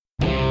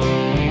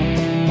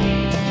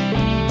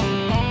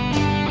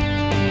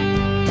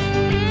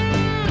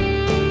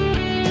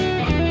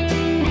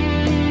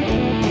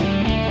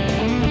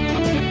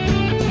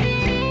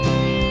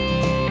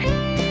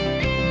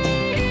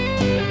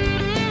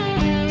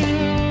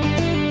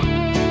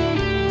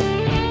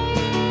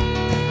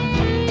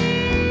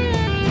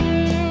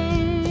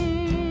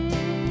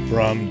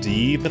From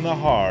deep in the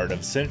heart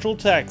of Central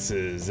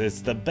Texas, it's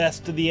the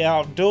Best of the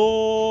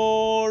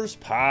Outdoors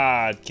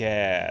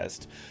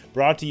podcast,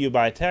 brought to you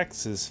by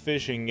Texas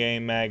Fish and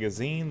Game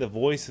Magazine, the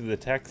voice of the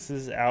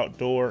Texas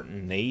outdoor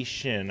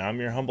nation. I'm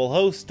your humble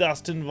host,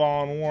 Dustin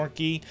Von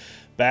Warnke,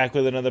 back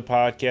with another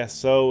podcast.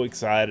 So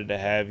excited to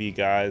have you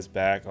guys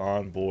back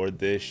on board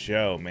this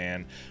show,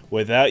 man.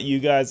 Without you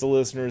guys, the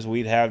listeners,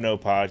 we'd have no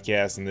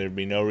podcast, and there'd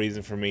be no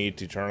reason for me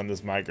to turn on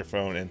this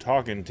microphone and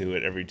talk into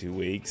it every 2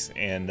 weeks.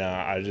 And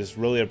I just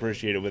really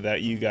appreciate it.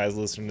 Without you guys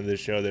listening to this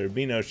show, there'd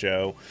be no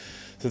show.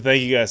 So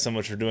thank you guys so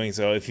much for doing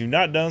so. If you've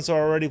not done so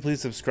already,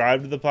 please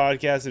subscribe to the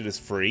podcast. It is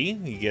free.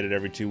 You get it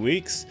every 2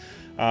 weeks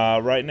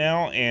right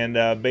now.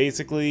 And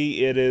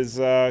basically, it is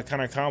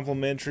kind of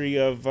complimentary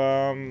of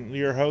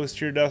your host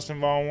here, Dustin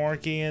Von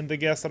Warnke, and the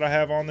guests that I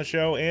have on the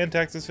show, and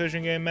Texas Fish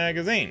and Game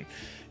Magazine.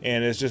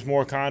 And it's just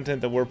more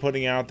content that we're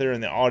putting out there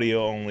in the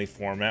audio-only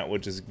format,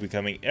 which is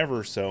becoming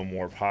ever so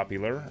more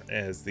popular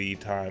as the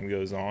time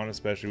goes on,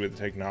 especially with the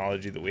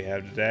technology that we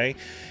have today.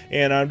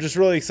 And I'm just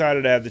really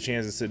excited to have the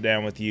chance to sit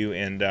down with you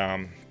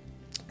and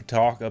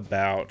talk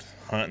about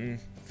hunting,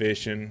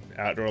 fishing,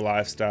 outdoor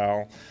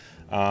lifestyle,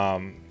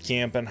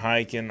 camping,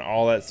 hiking,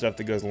 all that stuff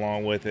that goes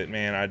along with it.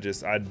 Man, I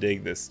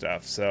dig this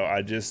stuff. So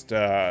I just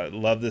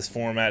love this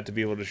format to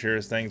be able to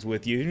share things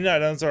with you. If you've not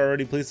done so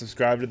already, please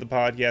subscribe to the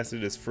podcast.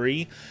 It is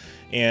free.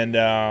 And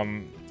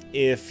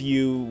if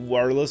you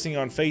are listening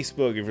on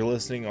Facebook, if you're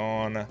listening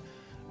on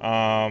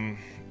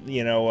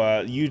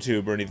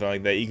YouTube or anything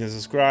like that, you can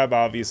subscribe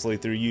obviously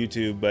through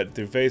YouTube, but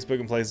through Facebook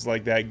and places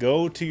like that,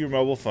 go to your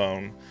mobile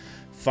phone.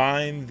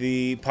 Find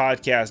the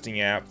podcasting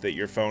app that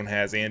your phone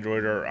has,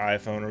 Android or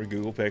iPhone or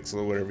Google Pixel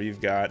or whatever you've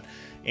got,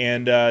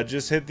 and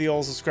just hit the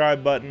old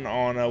subscribe button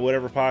on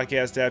whatever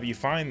podcast app you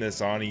find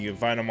this on. You can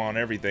find them on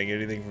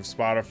anything from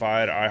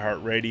Spotify to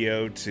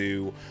iHeartRadio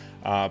to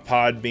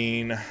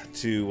Podbean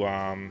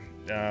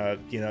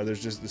to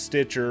there's just the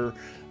Stitcher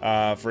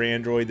for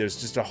Android.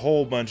 There's just a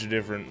whole bunch of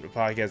different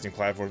podcasting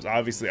platforms.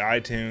 Obviously,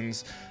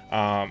 iTunes.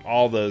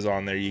 All those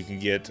on there, you can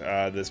get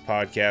this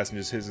podcast and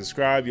just hit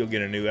subscribe. You'll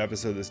get a new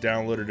episode that's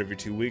downloaded every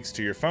 2 weeks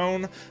to your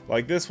phone,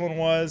 like this one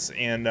was.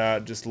 And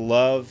just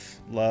love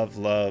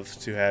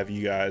to have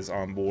you guys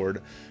on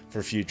board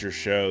for future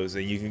shows.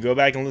 And you can go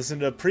back and listen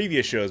to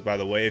previous shows, by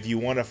the way. If you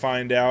want to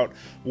find out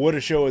what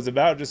a show is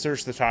about, just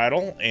search the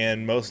title,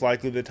 and most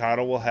likely the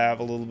title will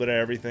have a little bit of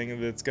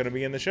everything that's going to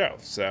be in the show.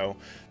 So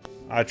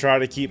I try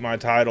to keep my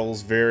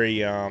titles very,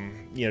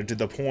 to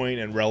the point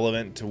and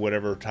relevant to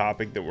whatever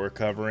topic that we're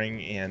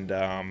covering. And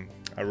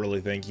I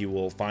really think you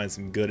will find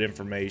some good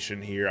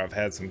information here. I've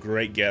had some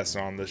great guests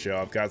on the show.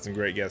 I've got some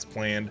great guests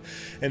planned.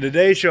 And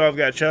today's show, I've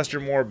got Chester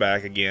Moore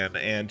back again.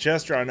 And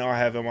Chester, I know I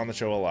have him on the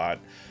show a lot.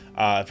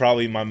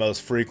 Probably my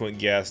most frequent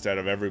guest out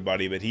of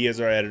everybody, but he is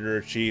our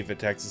editor-in-chief at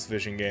Texas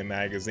Fish and Game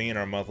Magazine,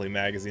 our monthly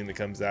magazine that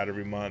comes out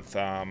every month.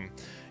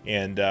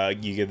 And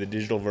you get the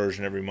digital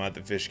version every month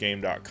at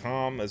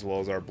fishgame.com, as well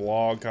as our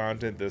blog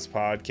content, this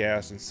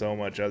podcast, and so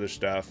much other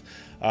stuff.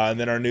 And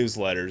then our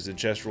newsletters, and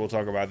Chester will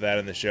talk about that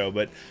in the show.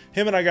 But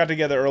him and I got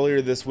together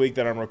earlier this week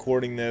that I'm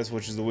recording this,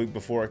 which is the week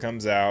before it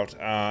comes out,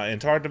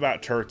 and talked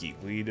about turkey.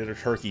 We did a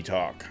turkey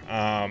talk.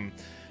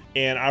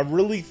 And I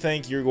really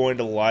think you're going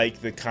to like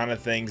the kind of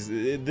things.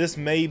 This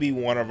may be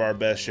one of our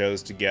best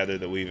shows together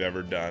that we've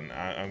ever done.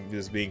 I'm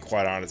just being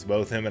quite honest.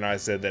 Both him and I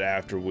said that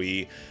after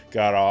we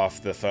got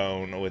off the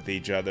phone with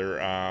each other,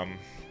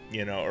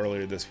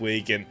 earlier this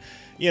week. And,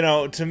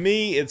 to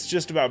me, it's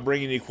just about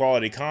bringing you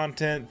quality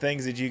content,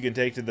 things that you can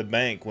take to the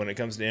bank when it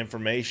comes to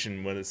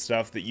information, when it's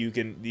stuff that you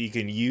can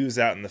use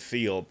out in the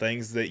field,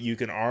 things that you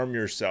can arm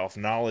yourself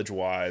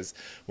knowledge-wise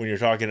when you're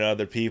talking to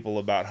other people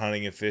about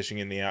hunting and fishing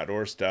and the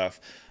outdoor stuff.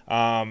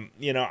 I'm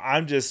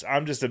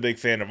just a big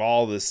fan of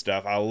all this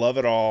stuff. I love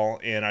it all,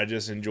 and I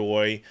just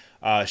enjoy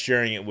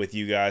sharing it with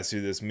you guys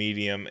through this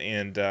medium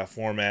and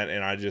format.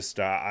 And I'm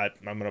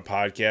going to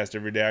podcast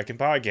every day I can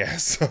podcast,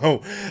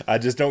 so I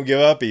just don't give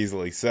up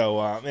easily. So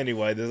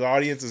anyway, this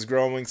audience is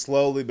growing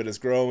slowly, but it's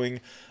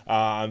growing.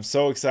 I'm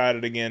so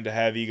excited again to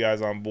have you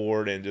guys on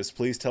board, and just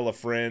please tell a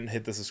friend,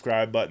 hit the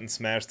subscribe button,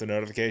 smash the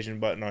notification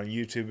button on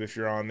YouTube if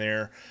you're on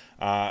there.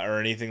 Or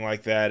anything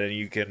like that, and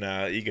you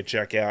can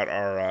check out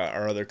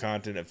our other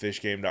content at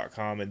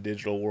fishgame.com and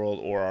Digital World,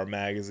 or our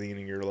magazine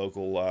in your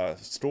local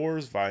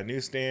stores via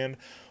newsstand,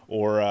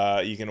 or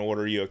you can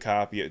order you a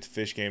copy at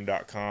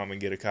fishgame.com and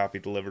get a copy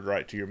delivered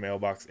right to your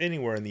mailbox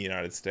anywhere in the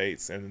United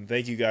States. And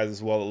thank you guys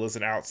as well that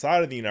listen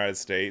outside of the United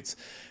States,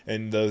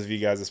 and those of you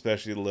guys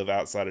especially that live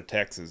outside of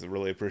Texas. I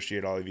really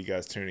appreciate all of you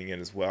guys tuning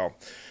in as well.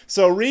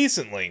 So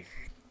recently,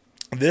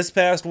 this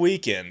past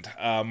weekend,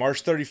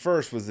 March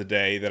 31st was the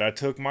day that I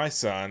took my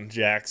son,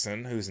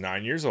 Jackson, who's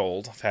 9 years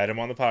old. I've had him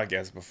on the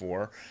podcast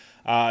before.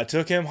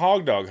 Took him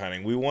hog dog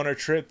hunting. We won a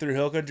trip through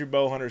Hill Country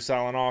Bow Hunter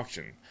Silent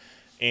Auction.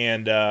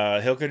 And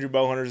Hill Country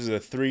Bowhunters is a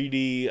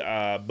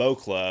 3D bow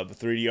club,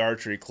 3D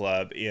archery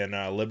club in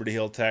Liberty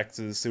Hill,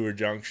 Texas, Seward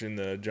Junction,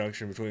 the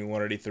junction between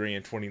 183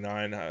 and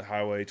 29,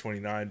 Highway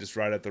 29, just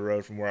right up the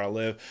road from where I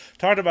live.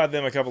 Talked about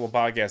them a couple of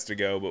podcasts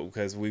ago, but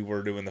because we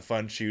were doing the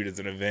fun shoot as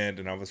an event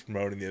and I was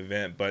promoting the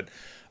event. But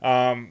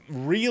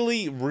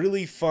really,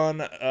 really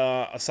fun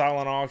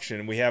silent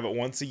auction. We have it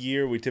once a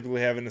year. We typically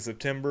have it in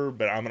September,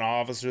 but I'm an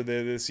officer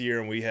there this year,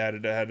 and we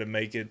had to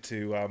make it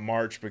to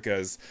March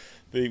because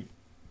the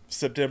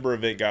September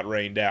event got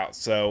rained out.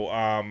 So,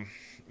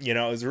 it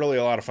was really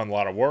a lot of fun, a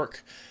lot of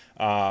work,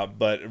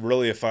 but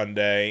really a fun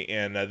day.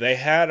 And they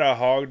had a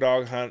hog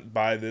dog hunt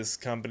by this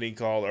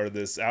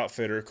this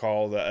outfitter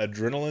called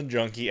Adrenaline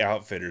Junkie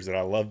Outfitters, and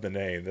I love the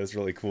name. That's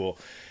really cool.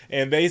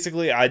 And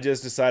basically, I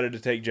just decided to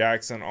take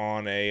Jackson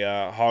on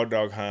a hog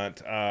dog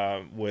hunt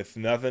with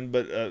nothing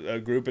but a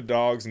group of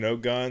dogs, no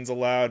guns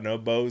allowed, no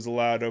bows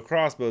allowed, no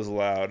crossbows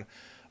allowed.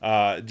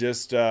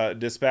 Just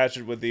dispatch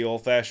it with the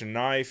old-fashioned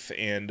knife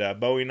and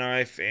Bowie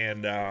knife,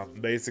 and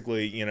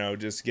basically,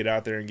 just get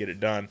out there and get it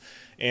done.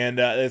 And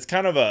it's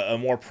kind of a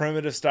more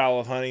primitive style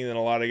of hunting than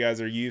a lot of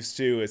guys are used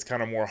to. It's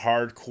kind of more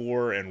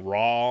hardcore and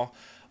raw.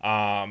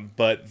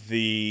 But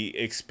the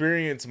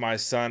experience my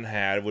son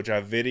had, which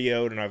I've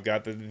videoed, and I've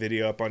got the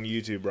video up on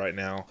YouTube right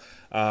now.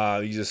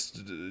 You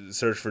just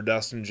search for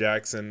Dustin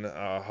Jackson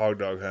hog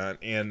dog hunt,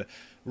 and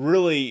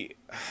really,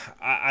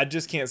 I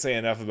just can't say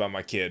enough about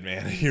my kid,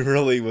 man. He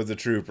really was a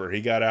trooper.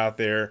 He got out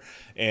there,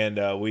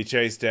 and we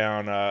chased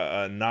down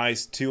a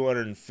nice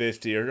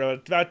 250 or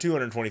about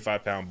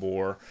 225 pound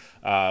boar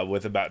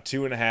with about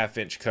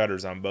 2.5-inch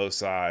cutters on both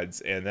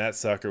sides, and that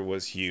sucker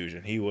was huge,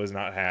 and he was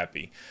not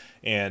happy.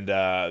 And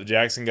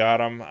Jackson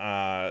got him.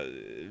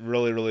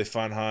 Really, really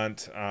fun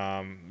hunt.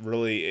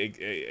 Really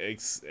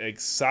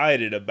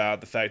excited about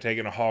the fact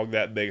taking a hog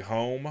that big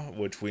home,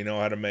 which we know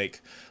how to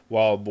make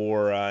wild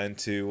boar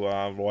into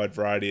a wide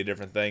variety of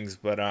different things.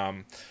 But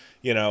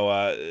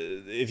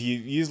if you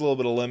use a little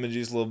bit of lemon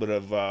juice, a little bit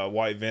of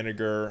white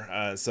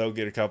vinegar, soak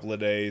it a couple of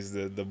days,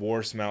 the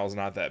boar smell is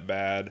not that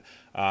bad.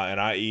 And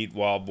I eat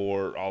wild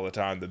boar all the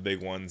time, the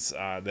big ones.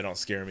 They don't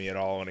scare me at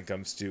all when it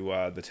comes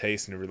to the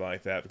taste and everything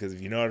like that, because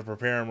if you know how to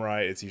prepare them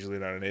right, it's usually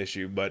not an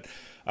issue. But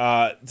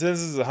since this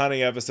is a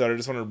hunting episode, I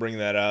just wanted to bring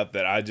that up,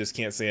 that I just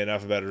can't say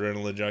enough about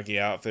Adrenaline Junkie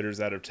Outfitters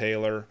out of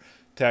Taylor,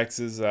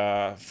 Texas.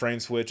 Frame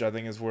Switch, I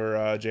think, is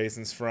where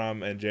Jason's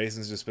from, and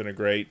Jason's just been a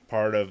great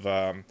part of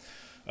the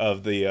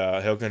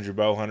Hill Country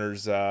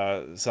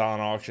Bowhunters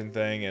silent auction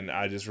thing, and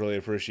I just really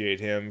appreciate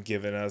him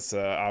giving us an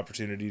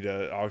opportunity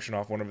to auction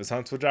off one of his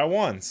hunts, which I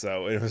won.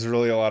 So it was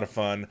really a lot of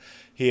fun.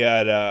 He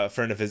had a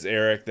friend of his,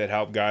 Eric, that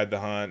helped guide the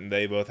hunt, and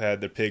they both had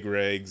their pig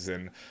rigs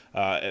and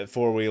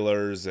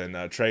four-wheelers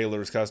and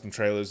trailers, custom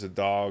trailers with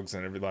dogs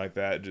and everything like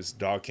that, just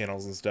dog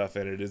kennels and stuff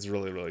in it. It's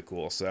really, really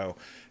cool. So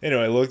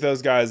anyway, look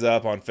those guys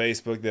up on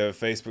Facebook. They have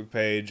a Facebook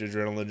page,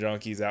 Adrenaline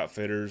Junkies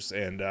Outfitters,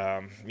 and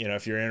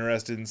if you're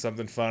interested in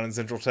something fun in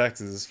Central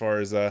Texas as far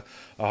as a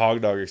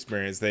hog dog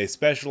experience, they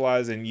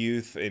specialize in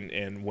youth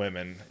and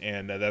women,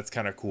 and that's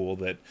kind of cool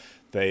that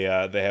they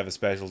have a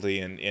specialty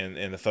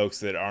in the folks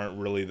that aren't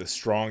really the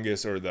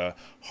strongest or the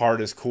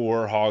hardest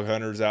core hog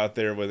hunters out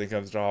there when it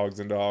comes to hogs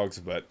and dogs,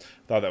 but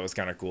I thought that was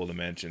kind of cool to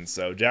mention.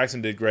 So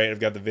Jackson did great. I've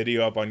got the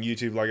video up on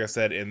YouTube, like I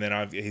said, and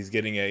then he's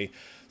getting a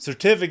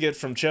certificate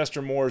from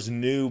Chester Moore's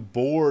new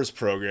BOARS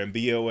program,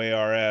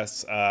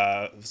 BOARS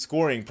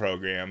scoring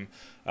program.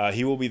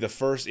 He will be the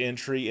first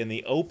entry in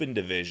the open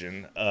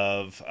division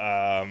of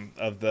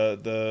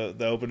the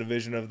open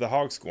division of the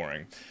hog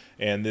scoring.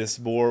 And this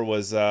boar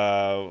was,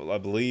 I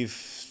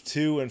believe,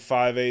 2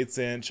 5/8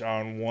 inch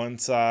on one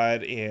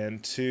side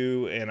and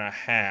 2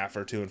 1/2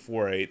 or 2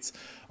 4/8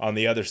 on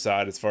the other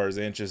side as far as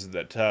inches of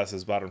that tusk,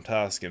 his bottom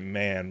tusk. And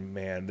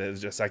man, that's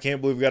just, I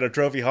can't believe we got a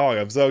trophy hog.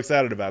 I'm so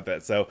excited about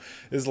that. So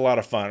this is a lot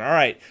of fun. All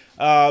right,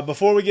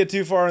 before we get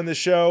too far in the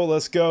show,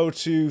 let's go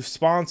to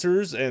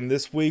sponsors. And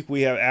this week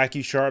we have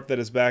AccuSharp that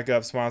is back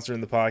up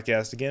sponsoring the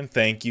podcast again.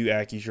 Thank you,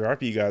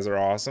 AccuSharp. You guys are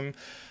awesome.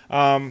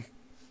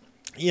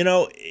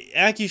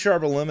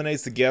 AccuSharp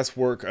eliminates the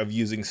guesswork of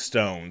using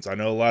stones. I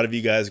know a lot of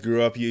you guys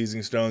grew up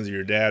using stones.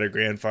 Your dad or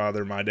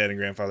grandfather, my dad and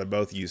grandfather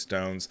both used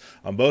stones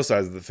on both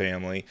sides of the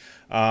family.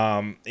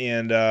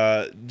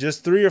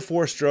 Just 3 or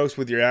 4 strokes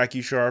with your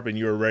AccuSharp and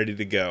you're ready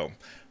to go.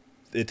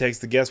 It takes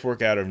the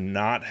guesswork out of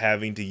not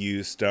having to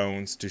use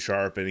stones to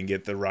sharpen and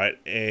get the right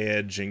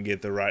edge and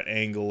get the right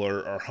angle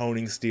or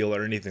honing steel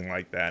or anything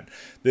like that.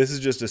 This is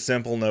just a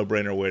simple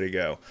no-brainer way to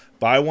go.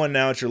 Buy one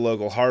now at your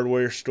local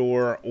hardware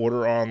store,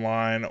 order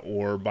online,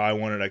 or buy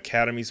one at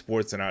Academy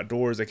Sports and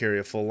Outdoors. They carry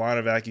a full line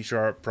of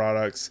AccuSharp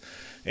products.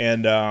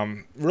 And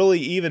really,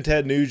 even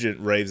Ted Nugent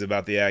raves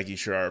about the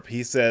AccuSharp.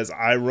 He says,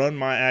 I run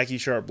my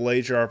AccuSharp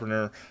blade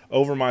sharpener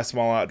over my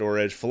small outdoor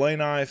edge fillet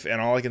knife,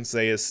 and all I can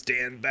say is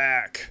stand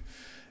back.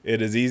 It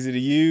is easy to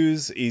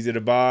use, easy to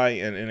buy,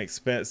 and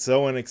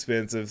so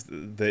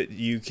inexpensive that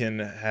you can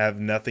have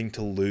nothing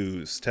to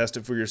lose. Test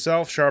it for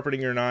yourself, sharpening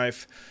your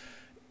knife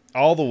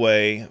all the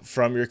way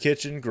from your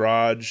kitchen,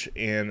 garage,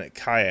 and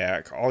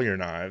kayak, all your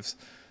knives.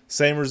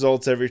 Same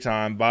results every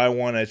time. Buy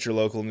one at your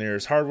local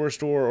nearest hardware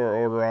store or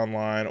order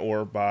online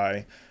or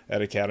buy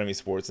at Academy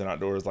Sports and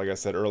Outdoors, like I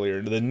said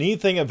earlier. The neat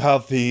thing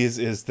about these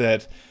is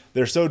that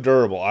they're so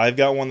durable. I've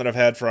got one that I've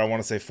had for, I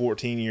want to say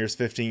 14 years,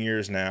 15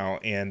 years now,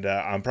 and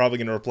I'm probably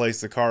going to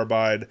replace the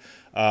carbide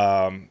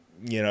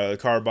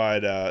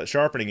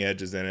sharpening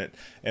edges in it,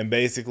 and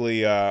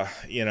basically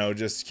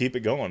just keep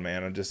it going,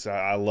 man.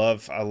 I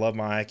love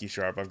my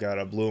AccuSharp. I've got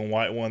a blue and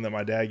white one that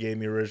my dad gave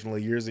me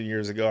originally years and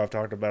years ago. I've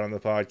talked about on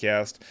the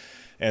podcast.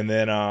 And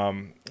then,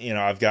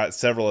 I've got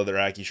several other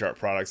AccuSharp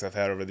products I've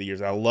had over the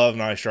years. I love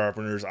knife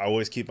sharpeners. I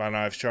always keep my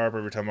knife sharp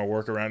every time I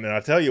work around. And I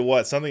tell you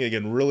what, something that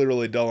can really,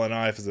 really dull a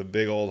knife is a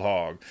big old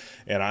hog.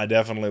 And I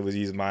definitely was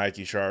using my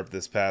AccuSharp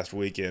this past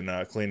weekend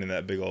cleaning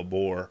that big old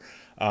boar.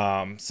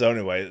 So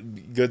anyway,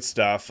 good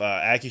stuff.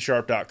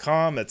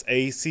 AccuSharp.com. That's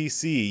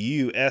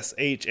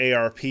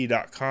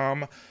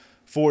ACCUSHARP.com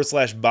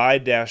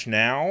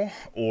 /buy-now,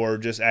 or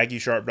just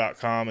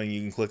AccuSharp.com, and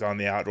you can click on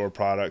the outdoor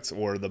products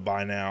or the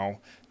buy now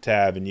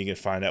tab, and you can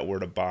find out where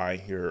to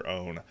buy your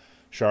own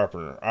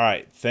sharpener. All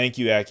right. Thank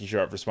you,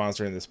 AccuSharp, for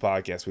sponsoring this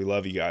podcast. We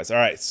love you guys. All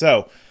right.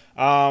 So,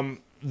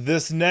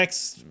 this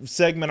next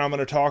segment, I'm going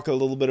to talk a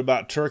little bit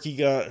about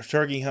turkey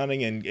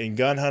hunting and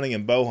gun hunting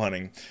and bow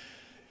hunting.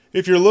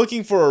 If you're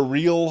looking for a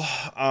real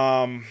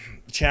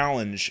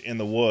challenge in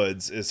the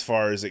woods as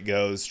far as it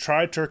goes,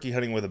 try turkey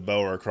hunting with a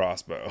bow or a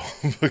crossbow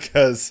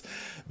because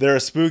they're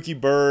a spooky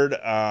bird.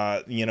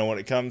 When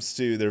it comes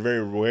to, they're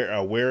very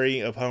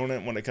wary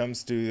opponent when it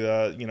comes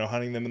to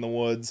hunting them in the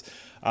woods.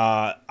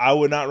 I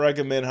would not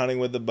recommend hunting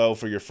with the bow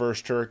for your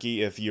first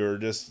turkey if you're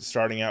just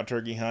starting out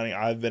turkey hunting.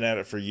 I've been at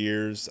it for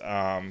years.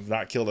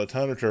 Not killed a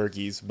ton of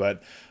turkeys,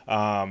 but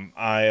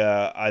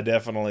I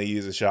definitely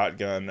use a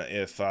shotgun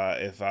if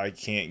I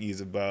can't use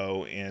a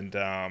bow, and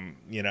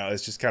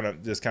it's just kind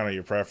of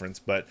your preference.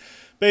 But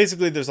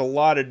basically, there's a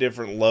lot of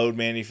different load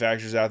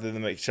manufacturers out there that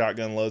make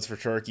shotgun loads for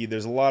turkey.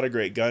 There's a lot of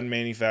great gun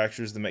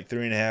manufacturers that make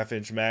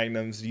 3.5-inch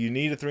magnums. Do you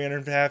need a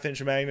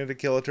 3.5-inch magnum to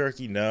kill a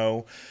turkey?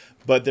 No.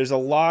 But there's a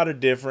lot of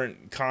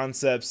different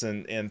concepts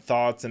and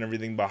thoughts and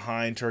everything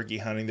behind turkey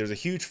hunting. There's a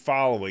huge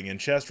following, and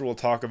Chester will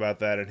talk about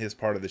that in his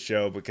part of the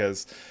show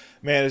because,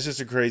 man, it's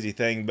just a crazy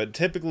thing. But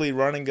typically,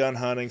 run and gun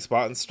hunting,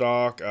 spot and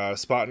stalk,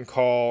 spot and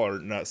call, or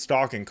not,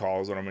 stalk and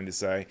call is what I'm going to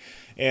say,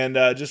 and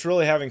just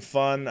really having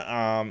fun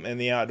in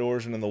the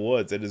outdoors and in the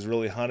woods. It is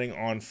really hunting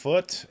on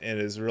foot. It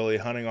is really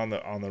hunting on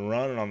the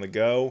run and on the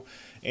go.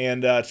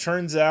 And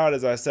turns out,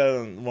 as I said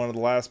on one of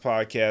the last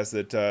podcasts,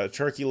 that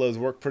turkey loads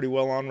work pretty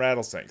well on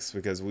rattlesnakes,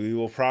 because we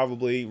will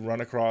probably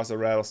run across a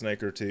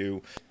rattlesnake or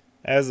two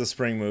as the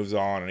spring moves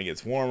on and it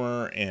gets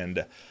warmer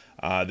and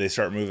they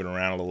start moving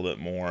around a little bit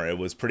more. It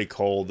was pretty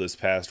cold this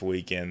past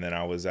weekend, and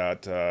I was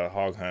out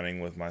hog hunting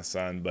with my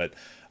son, but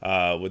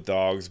with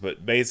dogs.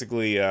 But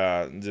basically,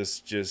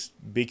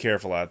 just be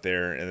careful out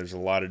there. And there's a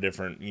lot of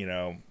different,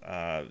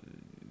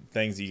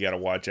 things you got to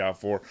watch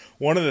out for.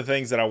 One of the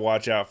things that I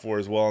watch out for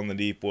as well in the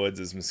deep woods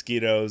is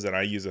mosquitoes, and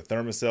I use a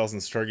Thermacell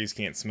since turkeys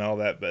can't smell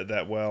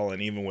that well.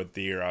 And even with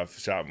deer, I've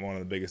shot one of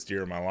the biggest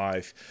deer in my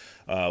life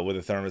with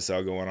a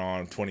Thermacell going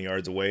on 20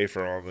 yards away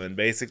from them. And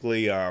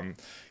basically,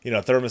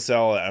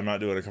 Thermacell, I'm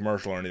not doing a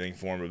commercial or anything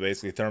for them, but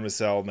basically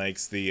Thermacell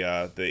makes the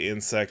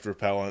insect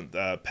repellent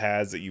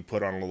pads that you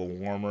put on a little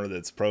warmer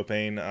that's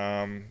propane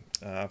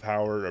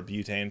powered or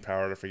butane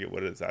powered. I forget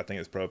what it is. I think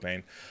it's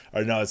propane.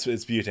 Or no, it's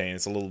butane.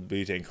 It's a little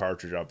butane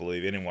cartridge, I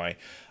believe. Anyway,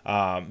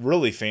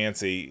 really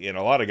fancy.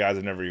 A lot of guys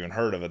have never even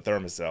heard of a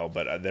Thermacell,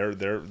 but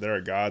they're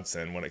a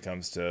godsend when it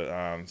comes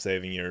to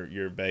saving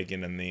your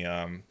bacon in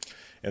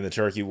the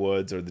turkey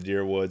woods or the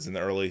deer woods in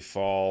the early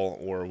fall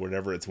or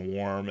whenever it's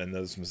warm and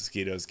those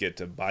mosquitoes get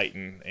to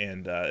biting,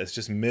 and it's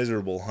just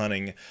miserable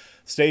hunting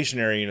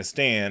stationary in a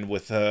stand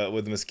with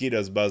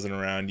mosquitoes buzzing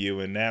around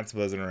you and gnats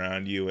buzzing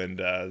around you, and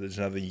there's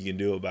nothing you can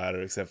do about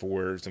it except for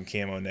wear some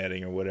camo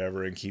netting or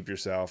whatever and keep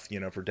yourself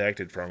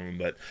protected from them.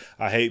 But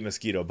I hate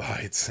mosquito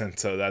bites, and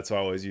so that's why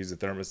I always use a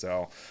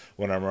Thermacell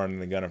when I'm running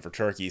the gun for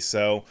turkey.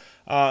 So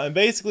and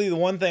basically the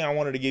one thing I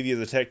wanted to give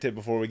you as a tech tip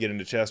before we get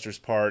into Chester's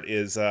part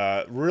is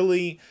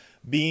really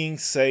being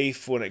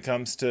safe when it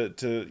comes to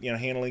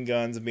handling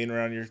guns and being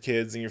around your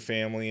kids and your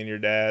family and your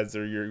dads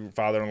or your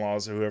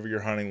father-in-laws or whoever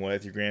you're hunting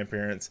with, your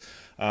grandparents,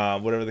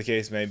 whatever the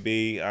case may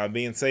be,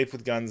 being safe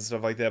with guns and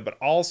stuff like that, but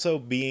also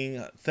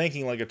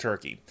thinking like a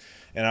turkey.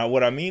 And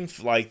what I mean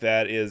like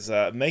that is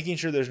making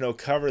sure there's no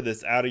cover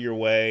that's out of your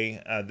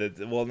way.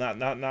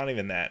 Not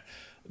even that.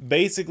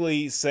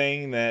 Basically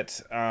saying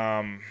that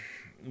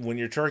when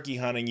you're turkey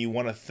hunting, you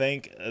want to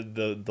think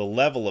the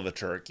level of a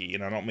turkey,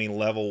 and I don't mean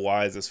level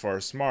wise as far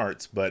as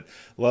smarts, but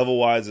level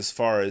wise as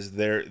far as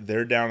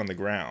they're down on the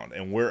ground,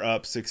 and we're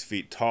up 6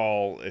 feet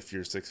tall. If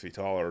you're 6 feet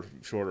tall or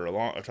shorter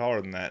or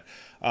taller than that,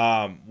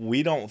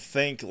 we don't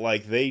think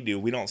like they do.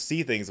 We don't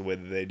see things the way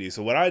that they do.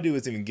 So what I do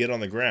is even get on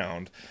the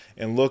ground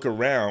and look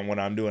around when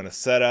I'm doing a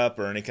setup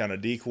or any kind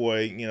of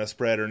decoy,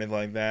 spread or anything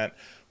like that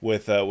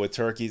with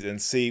turkeys,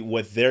 and see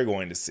what they're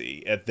going to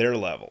see at their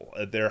level,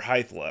 at their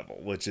height level,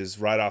 which is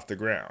right off the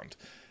ground.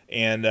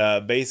 And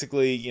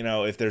basically,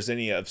 if there's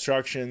any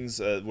obstructions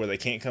where they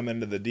can't come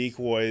into the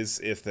decoys,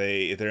 if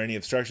there are any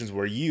obstructions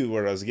where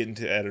what I was getting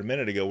to at a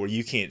minute ago, where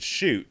you can't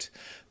shoot,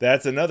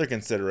 that's another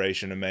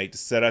consideration to make, to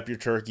set up your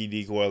turkey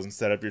decoys and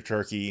set up your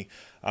turkey,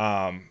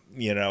 your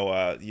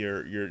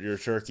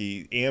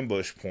turkey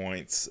ambush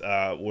points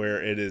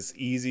where it is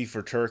easy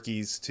for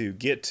turkeys to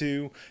get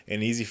to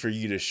and easy for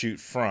you to shoot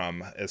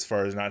from, as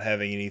far as not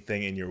having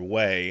anything in your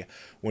way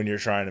when you're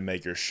trying to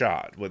make your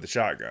shot with the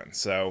shotgun.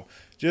 So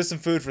just some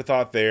food for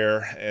thought there,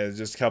 and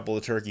just a couple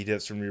of turkey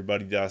tips from your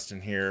buddy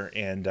Dustin here.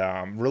 And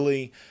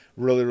really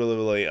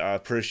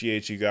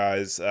appreciate you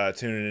guys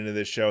tuning into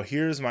this show.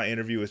 Here's my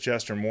interview with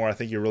Chester Moore. I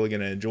think you're really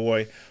going to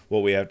enjoy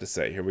what we have to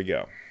say. Here we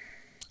go.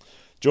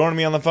 Joining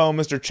me on the phone,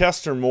 Mr.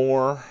 Chester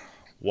Moore,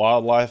 the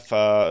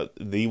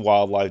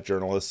wildlife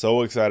journalist.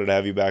 So excited to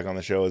have you back on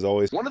the show, as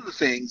always. One of the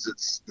things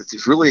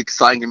that's really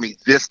exciting to me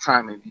this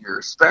time of year,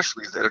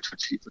 especially as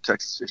editor-in-chief of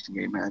Texas Fish and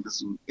Game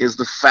Magazine, is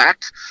the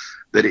fact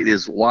that it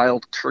is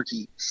wild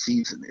turkey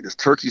season. It is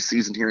turkey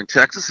season here in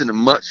Texas and in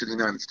much of the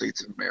United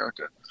States of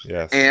America.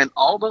 Yes. And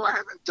although I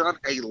haven't done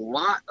a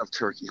lot of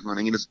turkey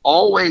hunting, it has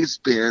always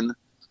been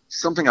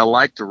something I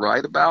like to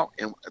write about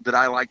and that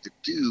I like to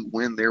do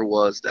when there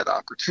was that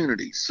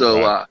opportunity.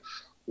 So right.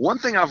 One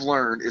thing I've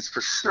learned is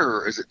for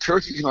sure is that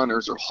turkey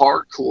hunters are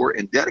hardcore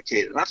and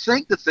dedicated. And I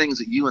think the things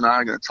that you and I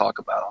are going to talk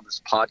about on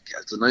this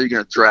podcast, I know you're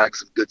going to drag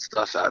some good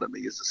stuff out of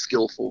me as a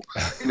skillful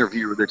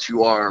interviewer that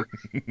you are,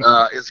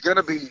 is going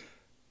to be really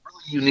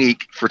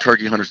unique for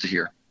turkey hunters to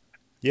hear.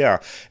 Yeah,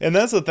 and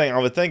that's the thing. I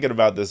was thinking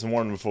about this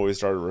morning before we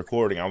started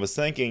recording. I was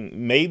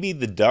thinking maybe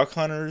the duck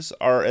hunters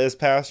are as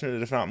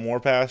passionate, if not more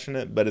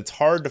passionate, but it's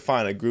hard to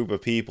find a group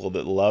of people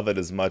that love it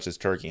as much as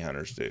turkey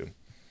hunters do.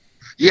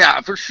 Yeah,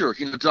 for sure.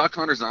 Duck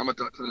hunters, I'm a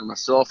duck hunter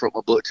myself. Wrote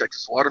my book,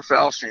 Texas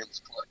Waterfowl, shameless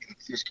plug,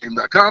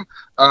 fishgame.com.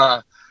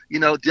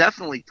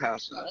 Definitely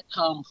passionate. I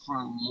come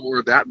from more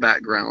of that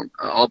background,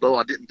 although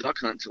I didn't duck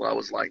hunt until I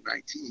was like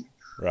 19.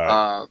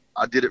 Right.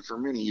 I did it for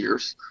many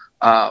years.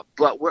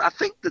 But what I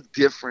think the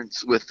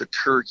difference with the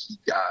turkey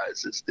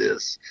guys is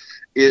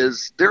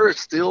there is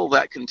still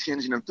that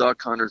contingent of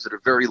duck hunters that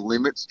are very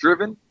limits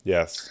driven.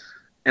 Yes.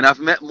 And I've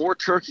met more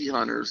turkey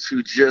hunters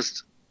who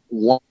just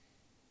want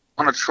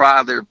to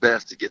try their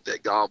best to get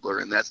that gobbler,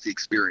 and that's the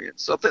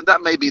experience. So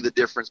that may be the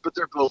difference, but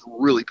they're both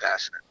really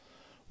passionate.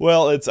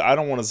 Well, I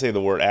don't want to say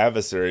the word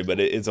adversary, but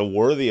it's a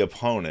worthy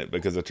opponent,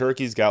 because a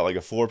turkey's got like a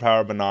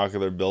 4-power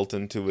binocular built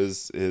into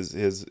his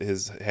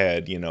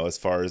head, as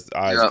far as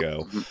eyes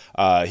go.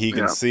 He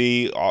can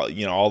see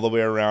all the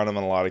way around him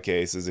in a lot of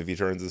cases if he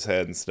turns his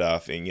head and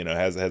stuff, and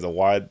has a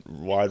wide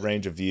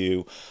range of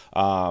view.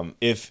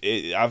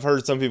 I've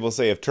heard some people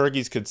say if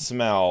turkeys could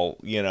smell,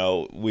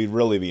 we'd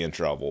really be in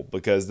trouble,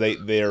 because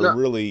they are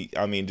really,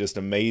 just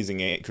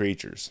amazing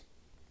creatures.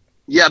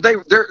 Yeah,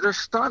 they're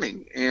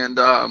stunning, and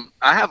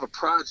I have a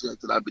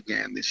project that I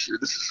began this year.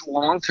 This is a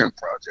long-term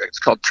project. It's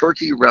called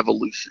Turkey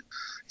Revolution.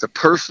 It's a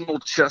personal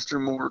Chester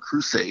Moore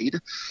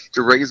crusade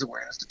to raise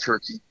awareness to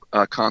turkey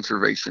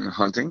conservation and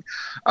hunting.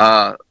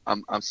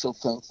 I'm so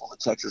thankful that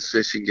Texas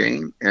Fish and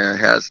Game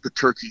has the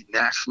Turkey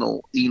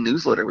National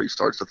e-newsletter where he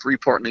starts a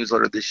 3-part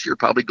newsletter this year,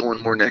 probably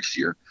going more next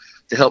year,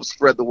 to help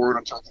spread the word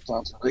on turkey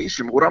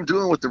conservation. But what I'm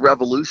doing with the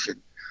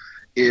Revolution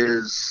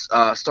is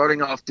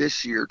starting off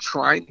this year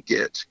trying to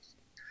get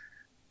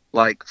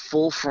like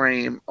full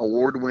frame,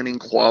 award-winning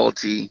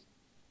quality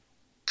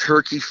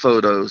turkey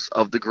photos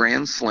of the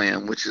Grand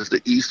Slam, which is the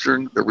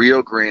Eastern, the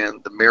Rio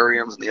Grande, the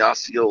Merriam's, and the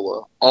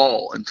Osceola,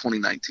 all in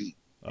 2019.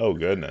 Oh,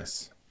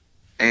 goodness.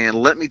 And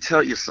let me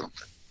tell you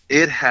something.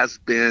 It has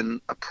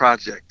been a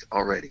project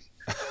already.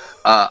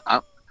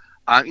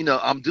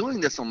 I'm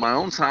doing this on my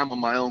own time, on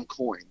my own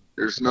coin.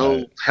 There's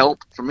no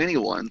help from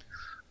anyone.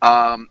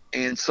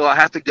 And so I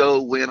have to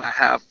go when I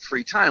have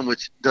free time,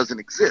 which doesn't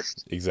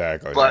exist.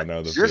 Exactly. But I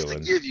know the just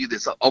feeling. to give you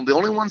this, the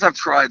only ones I've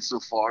tried so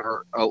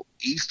far are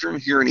Eastern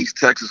here in East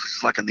Texas, which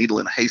is like a needle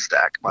in a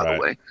haystack, by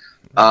the way,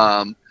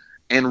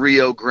 and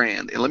Rio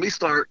Grande. And let me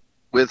start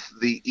with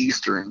the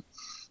Eastern.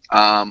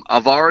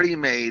 I've already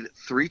made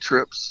 3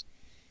 trips,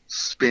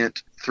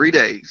 spent 3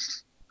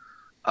 days,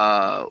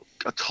 a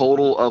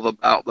total of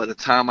about, by the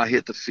time I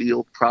hit the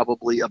field,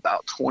 probably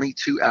about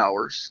 22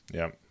 hours.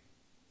 Yep.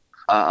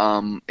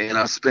 And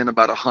I spent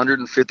about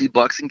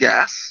 $150 in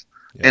gas,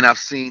 and I've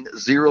seen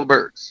 0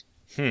 birds.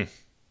 That's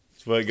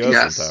the way it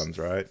goes sometimes,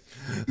 right?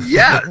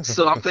 Yeah.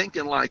 So I'm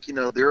thinking,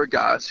 there are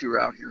guys who are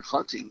out here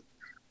hunting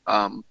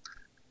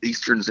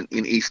Easterns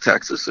in East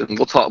Texas, and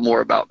we'll talk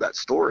more about that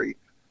story.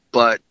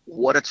 But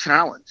what a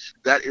challenge.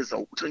 That is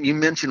you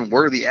mentioned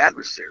worthy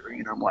adversary,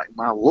 and I'm like,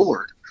 my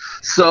Lord.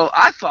 So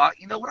I thought,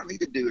 what I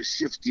need to do is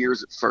shift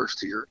gears at first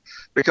here,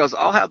 because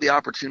I'll have the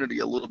opportunity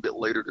a little bit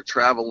later to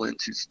travel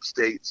into some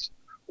states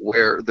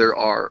where there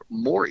are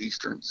more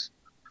Easterns.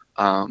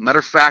 Matter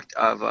of fact,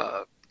 I've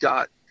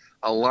got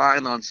a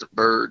line on some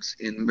birds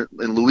in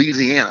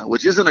Louisiana,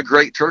 which isn't a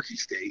great turkey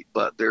state,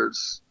 but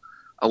there's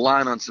a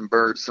line on some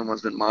birds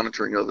someone's been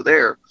monitoring over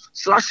there.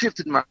 So I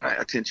shifted my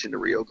attention to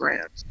Rio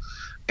Grande.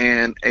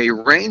 and a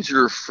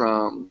ranger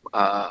from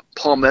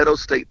Palmetto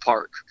State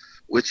Park,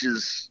 which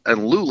is in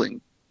Luling.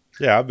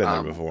 Yeah, I've been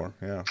there before.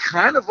 Yeah,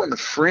 kind of on the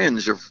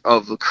fringe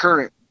of the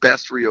current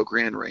best Rio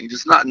Grande range.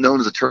 It's not known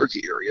as a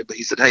turkey area, but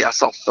he said, "Hey, I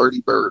saw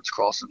 30 birds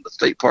crossing the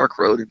state park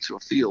road into a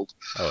field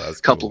that's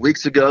a couple cool. of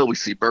weeks ago." We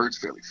see birds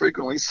fairly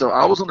frequently. So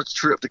I was on a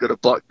trip to go to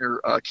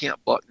Buckner,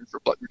 Camp Buckner for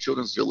Buckner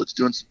Children's Village,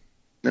 doing some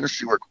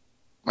ministry work with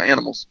my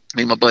animals,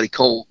 me and my buddy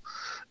Cole.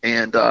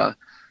 And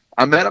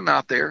I met him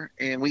out there,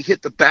 and we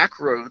hit the back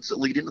roads that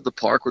lead into the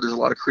park where there's a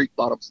lot of creek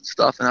bottoms and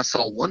stuff. And I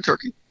saw one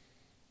turkey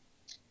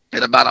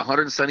at about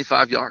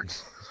 175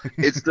 yards.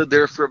 It stood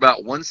there for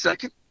about 1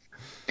 second,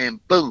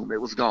 and boom,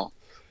 it was gone.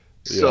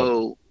 Yeah.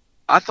 So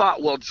I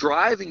thought, well,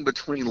 driving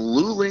between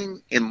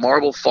Luling and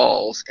Marble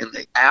Falls in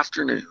the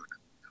afternoon,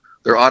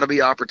 there ought to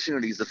be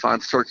opportunities to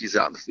find turkeys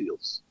out in the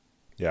fields.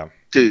 Yeah.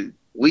 Dude,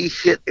 we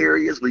hit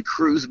areas, we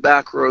cruised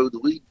back roads,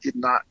 we did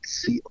not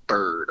see a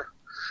bird.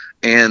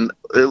 And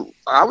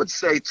I would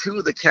say 2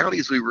 of the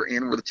counties we were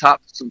in were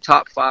some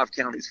top 5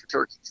 counties for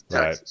turkeys in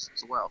Texas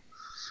as well.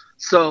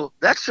 So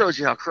that shows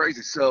you how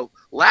crazy. So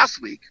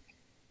last week,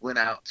 went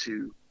out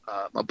to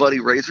my buddy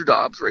Razor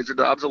Dobbs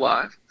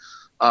Alive,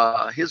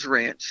 his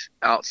ranch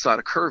outside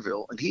of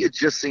Kerrville, and he had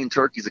just seen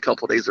turkeys a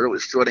couple of days earlier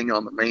strutting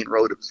on the main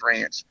road of his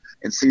ranch,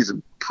 and sees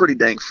them pretty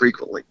dang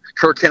frequently.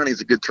 Kerr County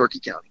is a good turkey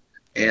county,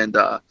 and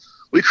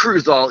we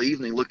cruised all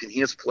evening looking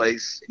his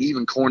place. He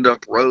even corned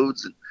up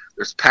roads, and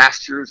there's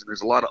pastures, and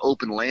there's a lot of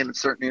open land in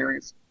certain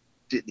areas.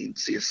 Didn't even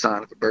see a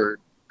sign of a bird.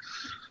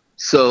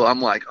 So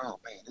I'm like, oh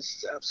man, this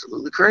is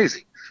absolutely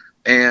crazy.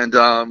 And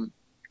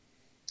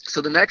so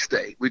the next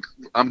day,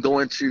 I'm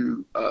going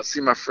to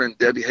see my friend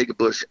Debbie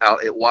Hagebush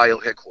out at YO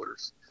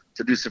headquarters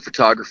to do some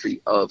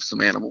photography of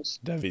some animals.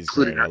 Debbie's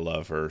great. I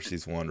love her.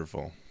 She's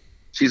wonderful.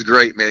 She's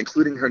great, man,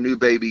 including her new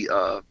baby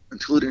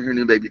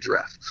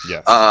giraffe.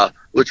 Yes.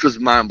 Which was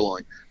mind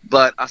blowing.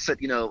 But I said,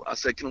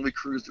 can we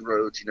cruise the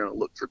roads,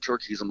 look for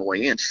turkeys on the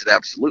way in? She said,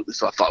 absolutely.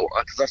 So I thought,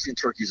 because I've seen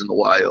turkeys in the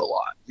YO a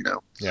lot,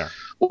 Yeah.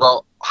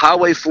 Well,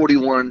 Highway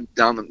 41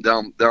 down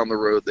the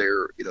road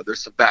there,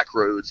 there's some back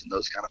roads and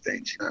those kind of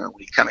things,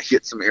 we kind of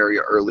hit some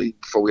area early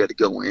before we had to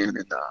go in.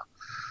 And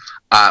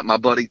my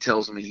buddy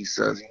tells me, he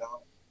says,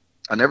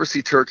 I never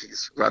see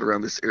turkeys right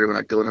around this area when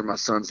I go into my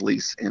son's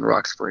lease in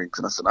Rock Springs.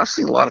 And I said, I've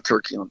seen a lot of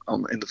turkey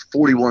in the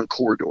 41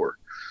 corridor.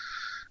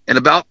 And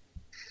about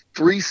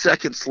 3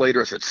 seconds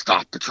later, I said,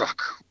 stop the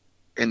truck.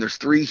 And there's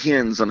 3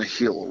 hens on a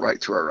hill right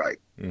to our right.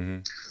 Mm-hmm.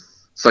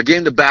 So I get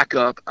him to back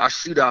up. I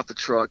shoot out the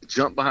truck,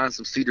 jump behind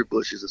some cedar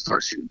bushes, and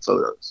start shooting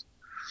photos.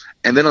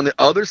 And then on the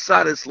other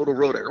side of this little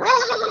road,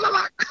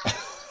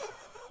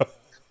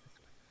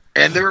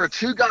 and there are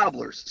 2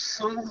 gobblers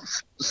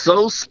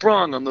so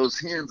sprung on those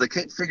hens, they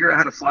can't figure out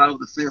how to fly over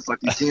the fence like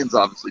these hens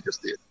obviously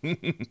just did.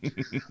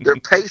 They're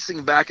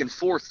pacing back and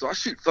forth. So I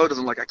shoot photos.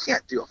 I'm like, I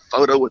can't do a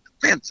photo with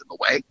the fence in the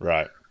way.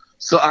 Right.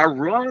 So I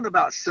run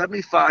about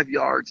 75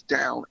 yards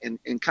down and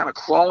kind of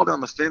crawl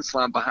down the fence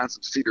line behind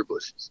some cedar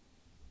bushes.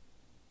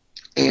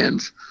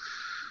 And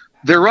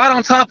they're right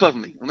on top of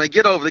me. When they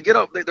get over,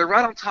 they're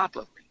right on top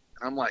of me.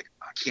 And I'm like,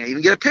 I can't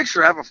even get a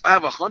picture. I have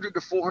a 100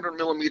 to 400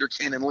 millimeter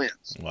Canon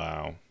lens.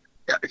 Wow.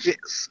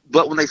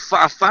 But when I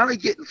finally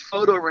get in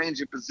photo range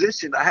and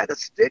position, I had to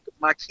stick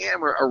my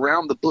camera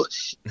around the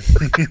bush.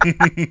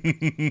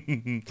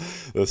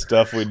 The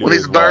stuff we do. When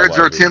these birds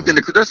are attempting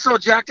to, they're so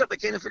jacked up they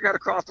can't even figure out how to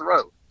cross the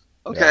road.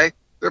 Okay,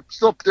 yeah.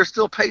 They're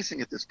still pacing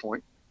at this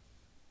point.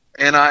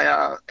 And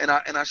I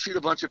shoot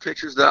a bunch of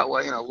pictures that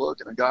way, and I look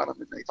and I got them,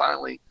 and they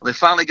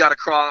finally got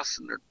across,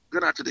 and they're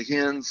good after the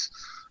hens.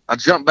 I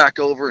jumped back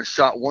over and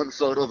shot one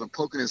photo of him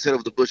poking his head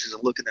over the bushes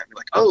and looking at me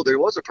like, oh, there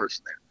was a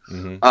person there.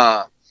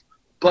 Mm-hmm.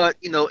 But,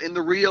 in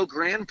the Rio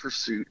Grande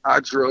pursuit,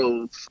 I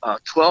drove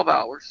 12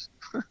 hours.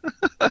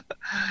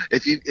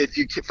 If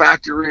you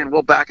factor in,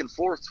 back and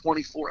forth,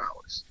 24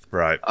 hours.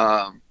 Right.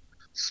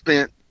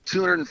 Spent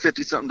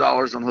 $250-something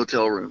on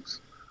hotel rooms.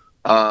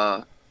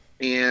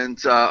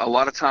 And a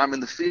lot of time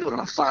in the field.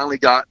 And I finally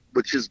got,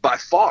 which is by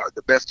far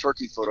the best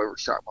turkey photo I ever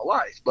shot in my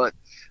life. But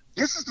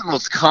this is the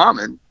most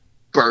common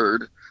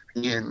bird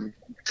in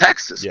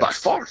Texas, by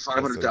far,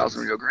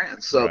 500,000 Rio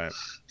Grande. So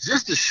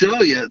just to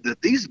show you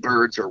that these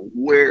birds are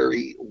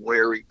wary,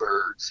 wary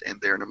birds, and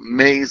they're an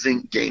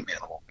amazing game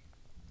animal.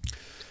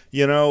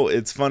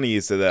 It's funny you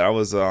said that. I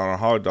was on a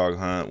hog dog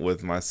hunt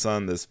with my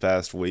son this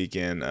past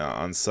weekend.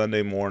 On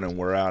Sunday morning,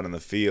 we're out in the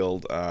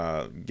field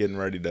getting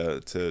ready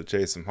to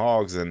chase some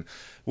hogs, and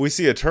we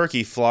see a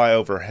turkey fly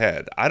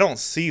overhead. I don't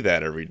see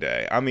that every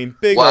day. I mean,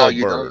 big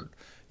old bird.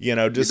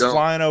 Just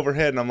flying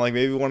overhead, and I'm like,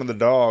 maybe one of the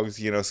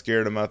dogs,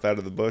 scared him out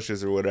of the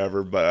bushes or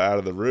whatever, but out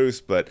of the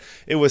roost. But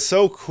it was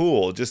so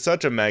cool, just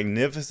such a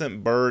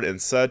magnificent bird,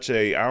 and such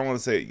a, I don't want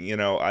to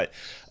say,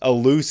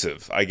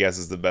 elusive, I guess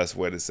is the best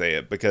way to say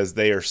it, because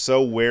they are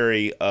so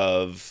wary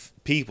of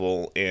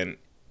people and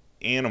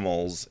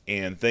animals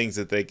and things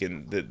that they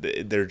can.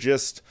 They're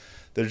just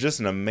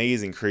an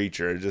amazing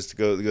creature. It just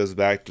goes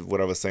back to what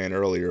I was saying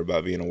earlier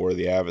about being a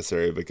worthy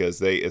adversary, because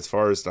they, as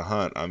far as to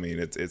hunt, I mean,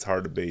 it's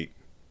hard to beat.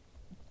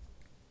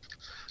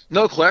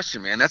 No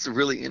question, man. That's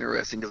really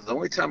interesting because the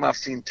only time I've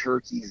seen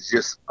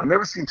turkeys I've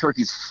never seen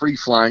turkeys free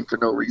flying for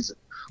no reason,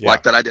 Yeah.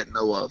 like that I didn't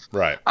know of.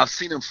 Right. I've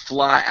seen them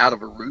fly out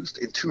of a roost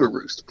into a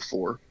roost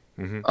before,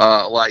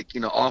 Mm-hmm. like,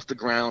 off the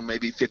ground,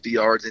 maybe 50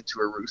 yards into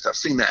a roost. I've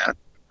seen that.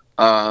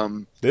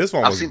 Um, This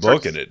one I've was seen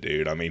booking turkeys. it,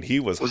 dude. I mean, he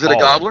was Was it a hauling.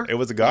 gobbler? It was a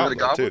Was it a gobbler,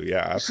 gobbler? too.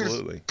 Yeah, You should've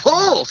absolutely.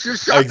 Pull! Should have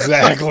shot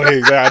Exactly.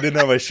 Exactly. I didn't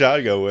have my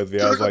shotgun with me.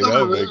 I was like,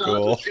 that would be that.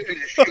 cool.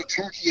 Shoot a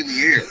turkey in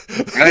the air,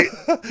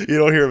 right? You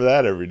don't hear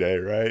that every day,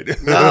 right?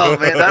 No,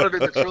 man, that would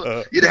have been the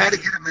truth. You'd have had to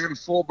get him in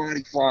full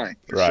body flying.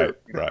 For Right, sure,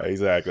 right,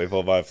 exactly.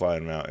 Full body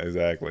flying mount,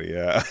 exactly.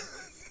 Yeah.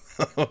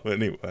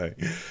 Anyway,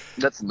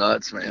 That's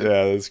nuts, man.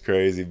 yeah, that's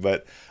crazy.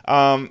 But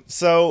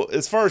so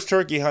as far as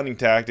turkey hunting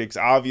tactics,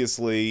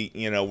 obviously,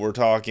 we're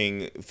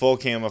talking full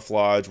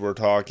camouflage. We're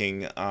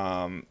talking,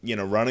 run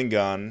and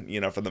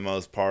gun. For the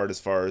most part,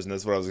 as far as, and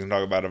that's what I was going to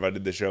talk about if I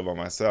did the show by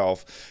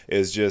myself,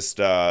 is just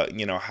how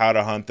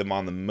to hunt them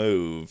on the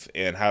move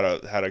and how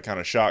to kind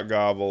of shot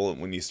gobble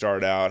when you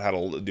start out, how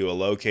to do a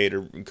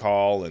locator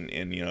call, and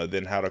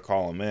then how to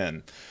call them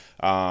in.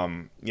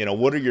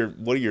 What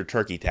are your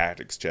turkey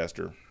tactics,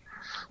 Chester?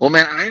 Well,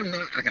 man, I am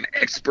not like an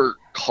expert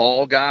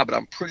call guy, but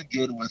I'm pretty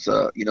good with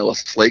a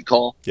slate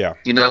call. Yeah.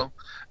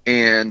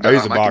 And I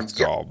use a box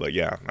call, but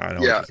yeah, I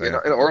know what you're saying.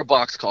 or a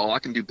box call. I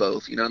can do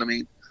both. You know what I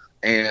mean?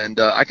 And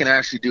I can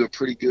actually do a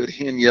pretty good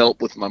hen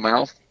yelp with my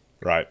mouth.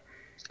 Right.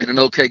 And an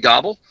okay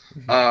gobble,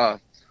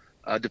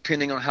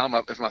 depending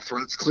on if my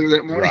throat's clear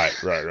that morning.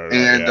 Right.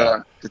 And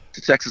yeah.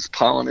 The Texas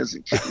pollen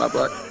isn't kicking my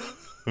butt.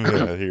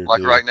 Here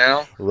like too. right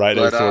now. Right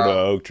next door to an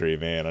oak tree,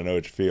 man. I know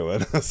what you're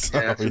feeling.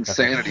 So, yeah, it's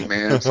insanity,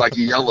 man. It's like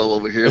yellow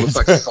over here. It looks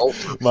like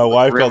sulfur. My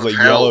wife calls it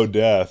yellow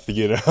death, So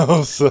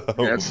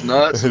yeah, it's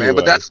nuts, man.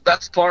 But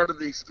that's part of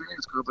the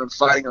experience group and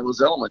fighting on those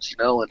elements,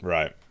 And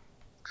right.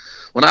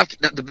 When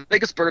the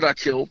biggest bird I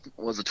killed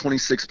was a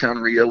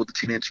 26-pound Rio with a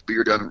 10-inch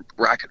beard down in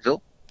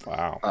Brackettville.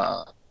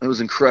 Wow. It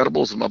was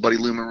incredible. It was my buddy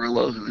Lou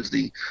Murillo, who is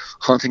the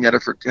hunting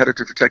editor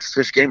for Texas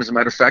Fish Game. As a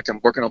matter of fact, I'm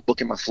working on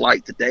booking my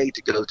flight today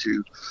to go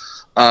to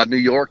New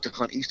York to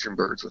hunt eastern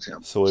birds with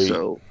him. Sweet.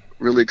 So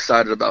really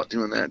excited about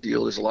doing that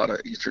deal. There's a lot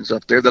of easterns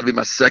up there. That'll be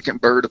my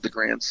second bird of the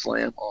Grand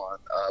Slam on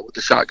with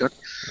the shotgun.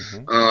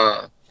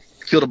 Mm-hmm.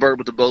 Killed a bird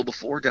with a bow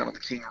before down on the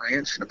King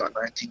Ranch in about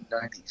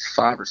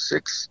 1995 or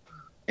 6.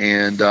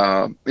 And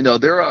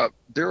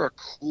they're a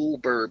cool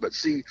bird. But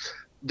see,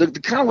 the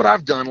kind of what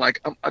I've done,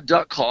 like a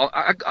duck call,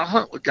 I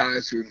hunt with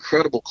guys who are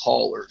incredible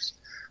callers.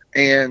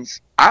 And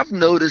I've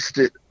noticed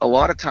that a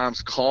lot of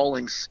times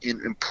calling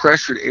in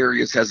pressured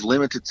areas has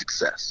limited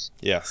success.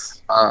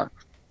 Yes.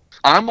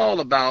 I'm all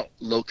about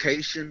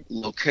location,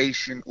 and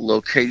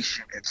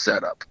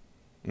setup.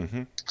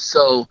 Mm-hmm.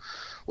 So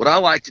what I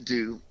like to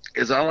do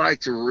is I like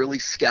to really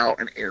scout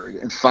an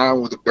area and find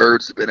where the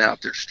birds have been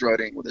out there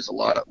strutting, where there's a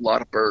lot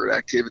of bird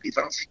activity. If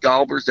I don't see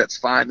gobblers, that's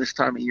fine this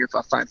time of year. If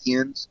I find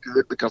hens,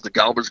 good, because the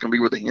gobblers going to be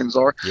where the hens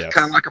are. Yes.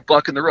 Kind of like a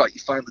buck in the rut.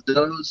 You find the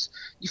does,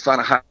 you find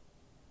a high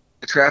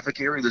traffic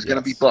area, there's going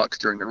to be bucks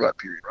during the rut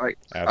period, right?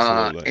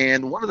 Absolutely.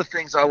 And one of the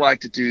things I like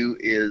to do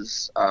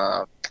is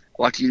I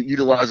like to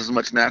utilize as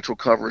much natural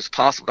cover as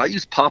possible. I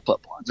use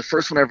pop-up blinds. The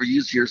first one I ever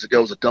used years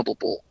ago was a double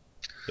bull.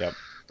 Yep.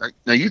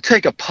 Now you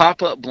take a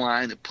pop-up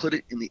blind and put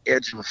it in the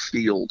edge of a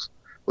field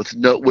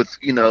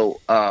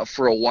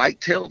for a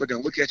whitetail, they're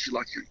going to look at you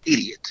like you're an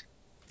idiot.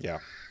 Yeah.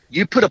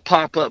 You put a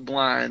pop-up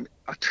blind,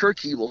 a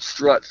turkey will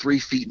strut 3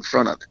 feet in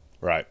front of it.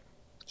 Right.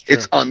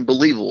 It's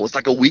unbelievable. It's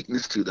like a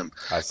weakness to them.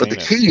 But the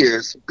key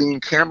is being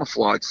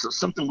camouflaged. So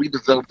something we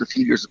developed a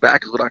few years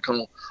back is what I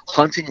call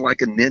hunting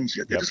like a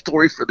ninja. There's a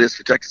story for this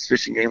for Texas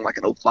Fishing Game like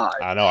in 05.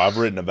 I know. I've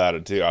written about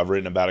it too. I've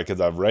written about it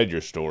because I've read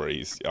your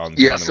stories.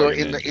 So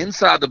in the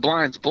inside, the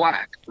blind's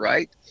black,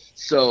 right?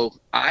 So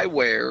I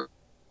wear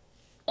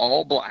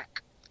all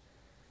black.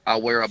 I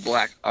wear a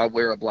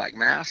black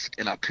mask,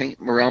 and I paint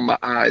around my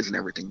eyes and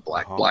everything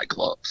black, black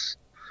gloves.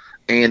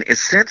 And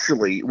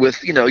essentially,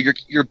 with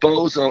your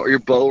bows or your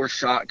bow or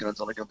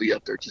shotgun's only going to be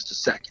up there just a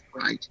second,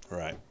 right?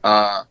 Right.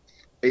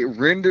 It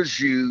renders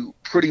you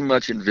pretty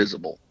much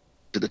invisible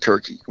to the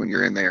turkey when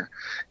you're in there.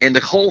 And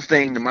the whole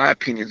thing, in my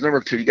opinion, is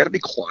number 2. You got to be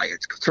quiet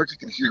because turkey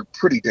can hear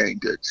pretty dang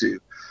good too.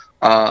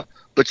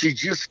 But you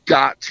just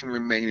got to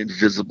remain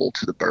invisible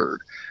to the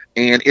bird.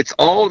 And it's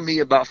all me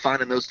about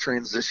finding those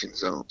transition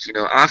zones.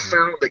 I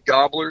found that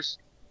gobblers,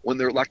 when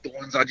they're like the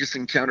ones I just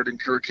encountered in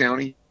Kerr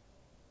County,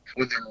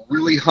 when they're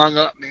really hung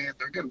up, man,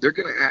 they're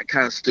gonna act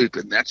kind of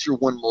stupid. And that's your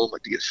one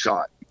moment to get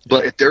shot.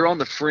 But if they're on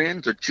the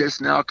fringe, they're just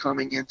now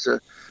coming into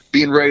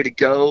being ready to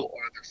go,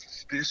 or they're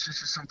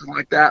suspicious or something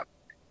like that,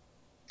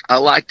 I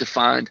like to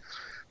find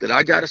that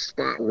I got a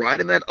spot right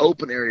in that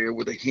open area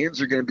where the hens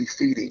are going to be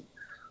feeding.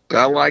 But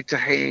I like to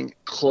hang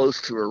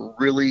close to a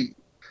really,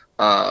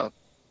 I'm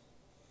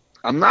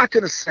not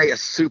going to say a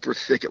super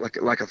thicket,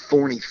 like a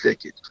thorny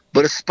thicket,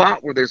 but a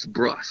spot where there's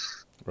brush.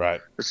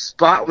 Right. A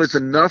spot where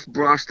there's enough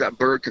brush that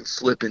bird can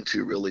slip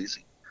into real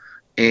easy.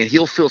 And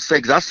he'll feel safe.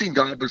 Because I've seen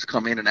gobblers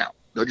come in and out.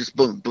 They'll just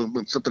boom, boom,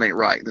 boom. Something ain't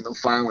right. And then they'll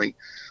finally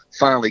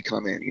finally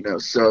come in,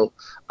 So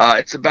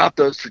it's about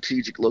those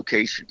strategic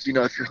locations.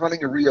 If you're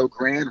hunting a Rio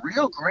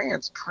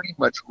Grande's pretty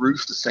much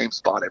roost the same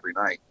spot every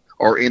night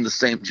or in the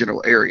same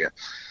general area.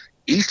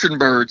 Eastern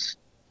birds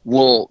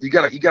you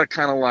gotta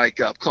kind of like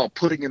call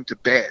putting them to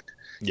bed.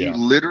 Yeah. You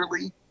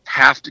literally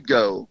have to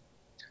go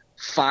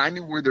find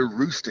where they're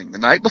roosting the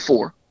night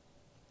before,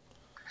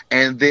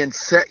 and then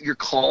set your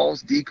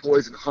calls,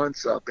 decoys, and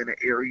hunts up in an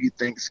area you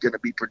think is going to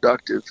be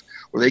productive,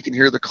 where they can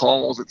hear the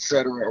calls,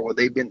 etc., or where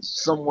they've been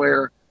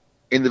somewhere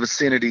in the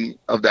vicinity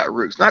of that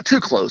roost. Not too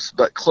close,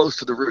 but close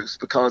to the roost,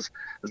 because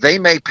they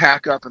may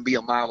pack up and be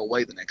a mile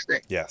away the next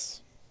day.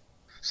 Yes.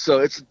 So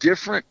it's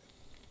different.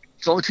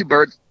 It's only two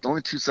birds,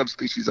 only two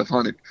subspecies I've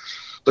hunted,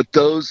 but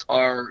those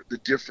are the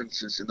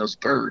differences in those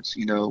birds,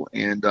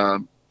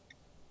 and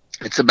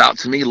it's about,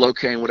 to me,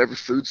 locating whatever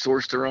food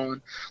source they're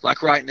on.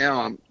 Like right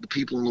now, the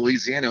people in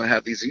Louisiana who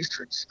have these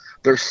easterns,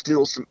 there's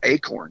still some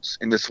acorns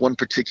in this one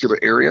particular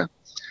area,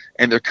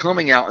 and they're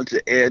coming out into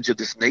the edge of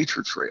this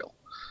nature trail,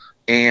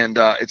 and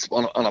it's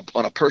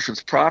on a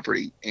person's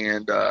property,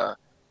 and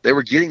they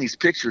were getting these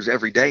pictures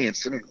every day and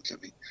sending them to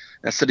me.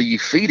 And I said, "Are you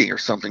feeding or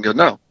something?" Go,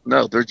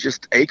 no, they're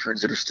just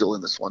acorns that are still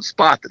in this one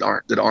spot that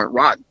aren't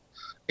rotten,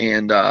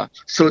 and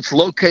so it's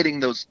locating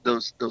those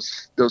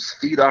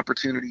feed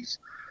opportunities.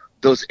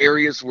 Those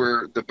areas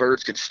where the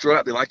birds can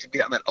strut. They like to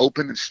be out in that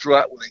open and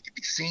strut where they can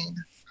be seen.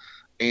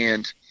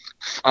 And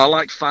I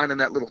like finding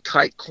that little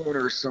tight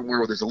corner somewhere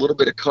where there's a little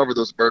bit of cover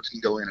those birds can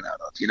go in and out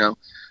of,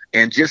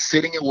 and just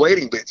sitting and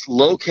waiting. But it's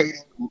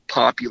locating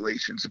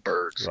populations of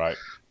birds. Right.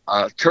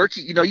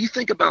 Turkey, you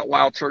think about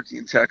wild turkey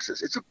in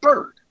Texas. It's a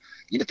bird.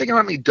 You think about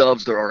how many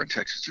doves there are in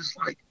Texas. Just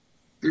like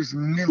there's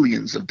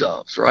millions of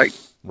doves, right?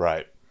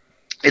 Right.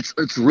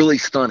 It's really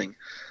stunning.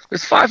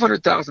 There's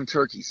 500,000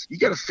 turkeys. You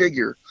got to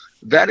figure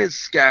that is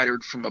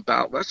scattered from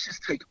about, let's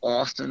just take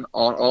Austin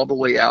on all the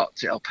way out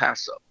to El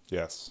Paso.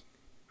 Yes.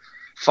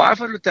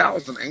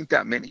 500,000 ain't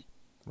that many.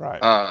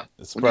 Right.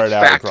 It's spread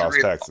out across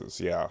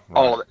Texas. Yeah. Right.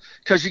 All of it.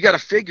 Because you got to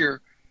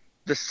figure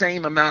the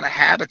same amount of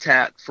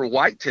habitat for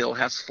whitetail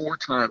has 4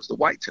 times the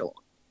whitetail.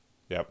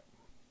 Yep.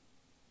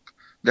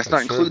 That's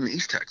not including the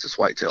East Texas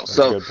whitetail. That's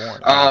so a good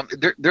point. Yeah.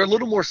 They're a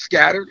little more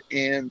scattered,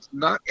 and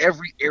not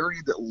every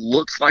area that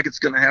looks like it's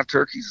going to have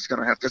turkeys is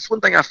going to have. That's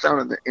one thing I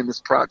found in this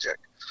project.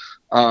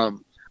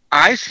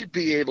 I should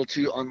be able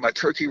to, on my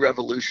Turkey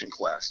Revolution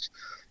quest,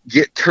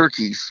 get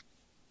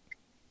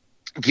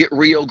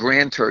Rio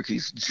Grande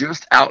turkeys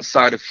just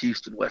outside of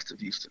Houston, west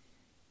of Houston.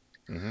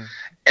 Mm-hmm.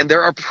 And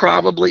there are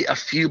probably a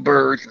few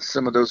birds in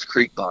some of those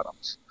creek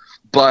bottoms,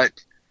 but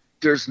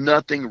there's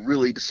nothing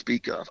really to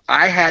speak of.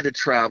 I had to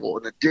travel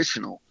an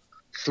additional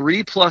 4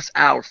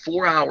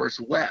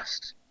 hours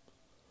west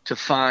to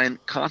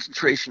find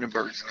concentration of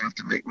birds enough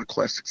to make my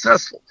quest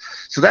successful.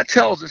 So that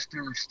tells us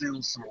there are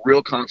still some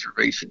real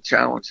conservation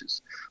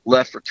challenges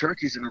left for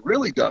turkeys. And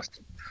really,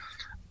 Dustin,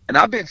 and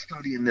I've been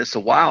studying this a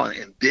while,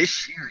 and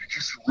this year it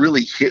just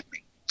really hit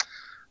me.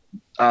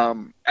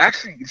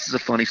 Actually, this is a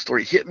funny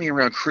story. It hit me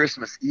around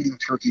Christmas, eating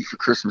turkey for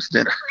Christmas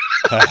dinner.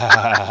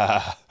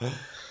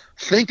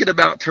 Thinking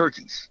about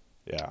turkeys.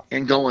 Yeah.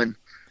 And going,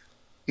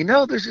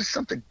 there's just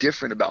something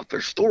different about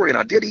their story. And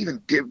I did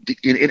even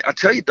and I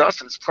tell you,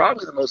 Dustin, it's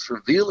probably the most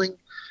revealing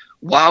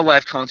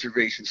wildlife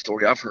conservation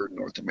story I've heard in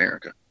North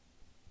America.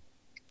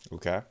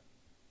 Okay.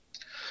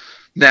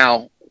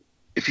 Now,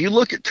 if you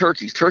look at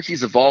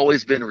turkeys have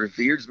always been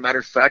revered. As a matter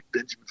of fact,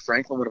 Benjamin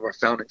Franklin, one of our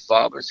founding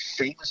fathers,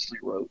 famously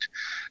wrote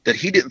that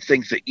he didn't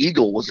think the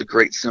eagle was a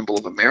great symbol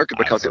of America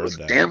because it was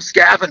a damn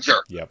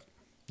scavenger.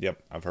 Yep,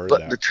 I've heard that.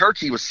 But the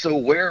turkey was so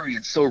wary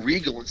and so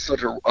regal and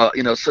such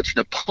an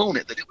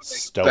opponent that it would make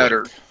Stoic.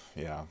 Better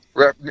Yeah.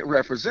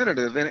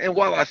 representative. And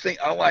while I think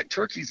I like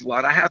turkeys a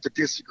lot, I have to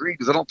disagree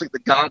because I don't think the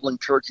gobbling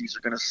turkeys are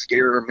going to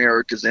scare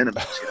America's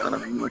enemies. You know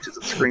what I mean? Which is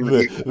a screaming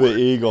eagle. The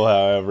eagle,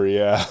 however,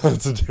 yeah,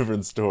 that's a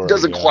different story. It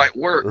doesn't quite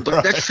work,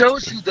 but that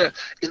shows you that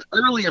in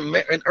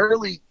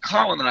early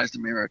colonized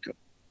America,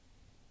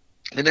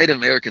 the Native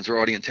Americans were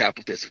already in tap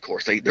with this. Of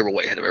course, they were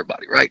way ahead of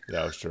everybody, right?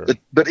 Yeah, sure.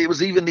 But it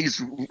was even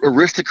these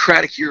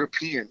aristocratic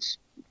Europeans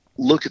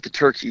looked at the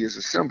turkey as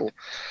a symbol.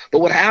 But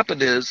what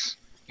happened is,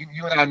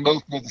 you and I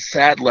both know the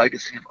sad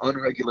legacy of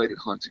unregulated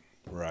hunting.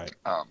 Right.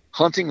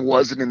 Hunting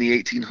wasn't in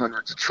the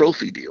 1800s a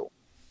trophy deal,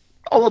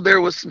 although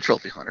there was some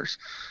trophy hunters.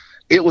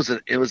 It was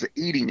an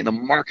eating and a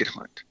market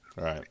hunt.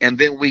 Right. And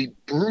then we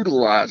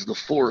brutalized the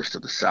forest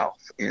of the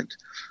South and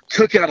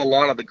took out a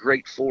lot of the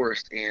great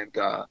forest. And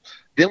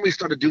then we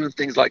started doing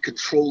things like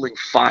controlling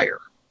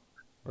fire.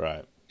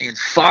 Right. And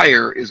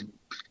fire is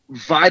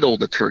vital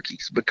to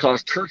turkeys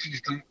because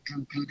turkeys don't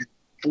do good in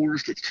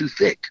forest that's too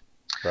thick.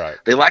 Right.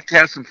 They like to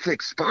have some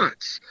thick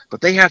spots,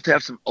 but they have to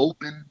have some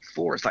open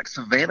forest, like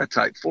savanna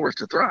type forest,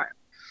 to thrive.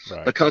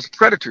 Right. Because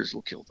predators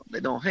will kill them.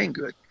 They don't hang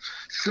good.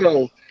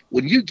 So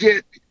when you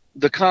get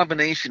the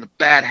combination of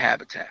bad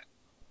habitat,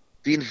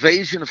 the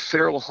invasion of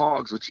feral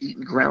hogs, which eat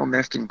ground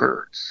nesting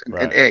birds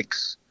and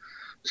eggs,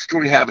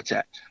 destroy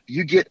habitat,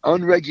 you get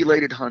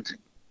unregulated hunting.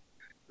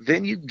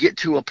 Then you get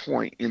to a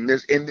point in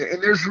this, and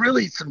there's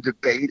really some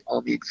debate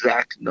on the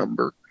exact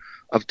number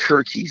of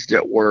turkeys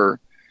that were,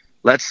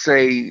 let's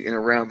say, in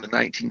around the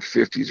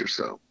 1950s or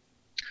so.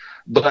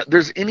 But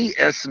there's any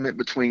estimate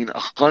between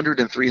 100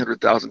 and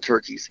 300,000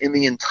 turkeys in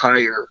the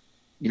entire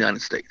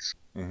United States.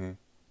 Mm-hmm.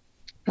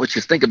 Which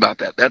is, think about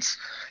that. That's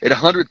at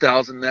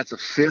 100,000. That's a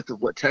fifth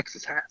of what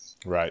Texas has.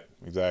 Right.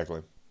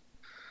 Exactly.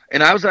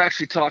 And I was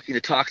actually talking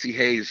to Toxie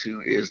Hayes,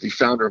 who is the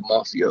founder of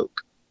Mossy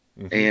Oak,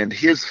 and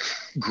his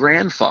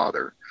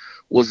grandfather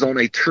was on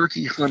a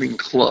turkey hunting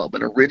club,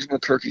 an original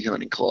turkey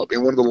hunting club,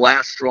 in one of the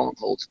last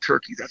strongholds of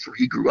turkeys. That's where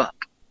he grew up.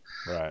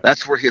 Right.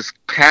 That's where his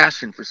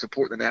passion for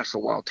supporting the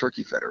National Wild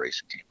Turkey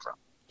Federation came from.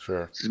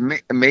 Sure. It's an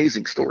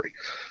amazing story.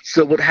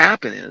 So what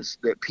happened is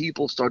that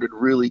people started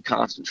really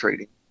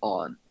concentrating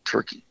on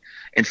turkey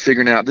and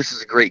figuring out this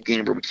is a great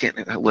game, but we can't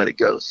let it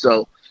go.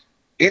 So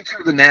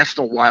enter the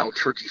National Wild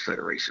Turkey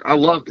Federation. I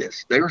love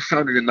this. They were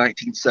founded in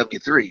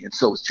 1973, and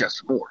so was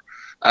Chester Moore.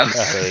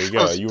 There you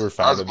go. You were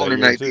founded I was born in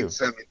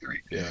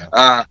 1973.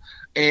 Yeah.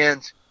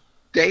 And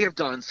they have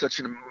done such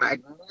a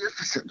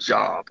magnificent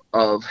job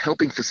of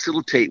helping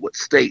facilitate what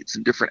states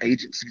and different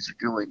agencies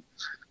are doing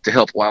to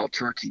help wild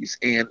turkeys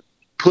and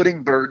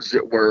putting birds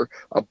that were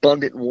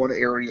abundant in one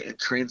area and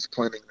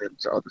transplanting them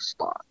to other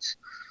spots.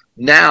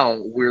 Now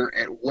we're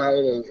at well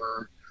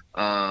over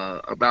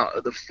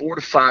about the 4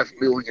 to 5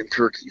 million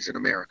turkeys in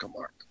America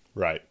mark.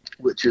 Right.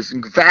 Which is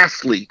a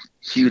vastly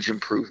huge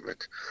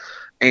improvement.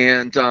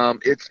 And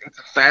it's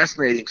a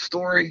fascinating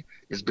story.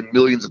 There's been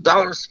millions of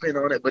dollars spent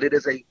on it, but it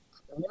is a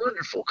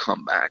wonderful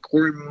comeback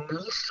where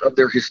most of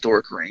their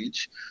historic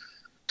range,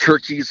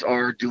 turkeys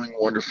are doing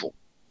wonderful.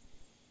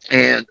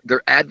 And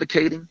they're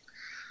advocating.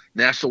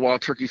 National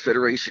Wild Turkey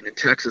Federation in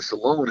Texas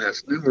alone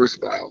has numerous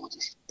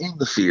biologists in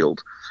the field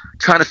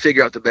trying to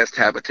figure out the best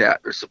habitat.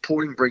 They're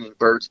supporting bringing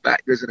birds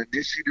back. There's an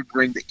initiative to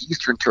bring the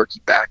eastern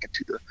turkey back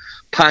into the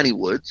piney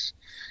woods.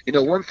 You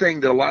know, one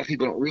thing that a lot of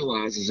people don't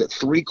realize is that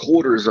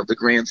 3/4 of the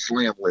Grand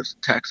Slam lives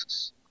in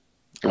Texas.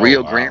 The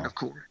Rio Grande, of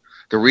course.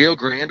 The Rio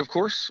Grande, of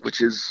course,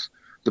 which is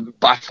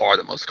by far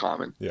the most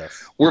common.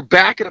 Yes. We're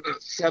back at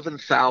about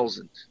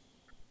 7,000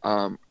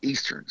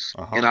 Easterns,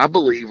 and I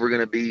believe we're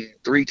going to be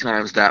 3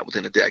 times that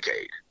within a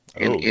decade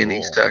in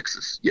East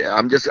Texas. Yeah,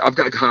 I've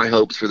got high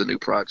hopes for the new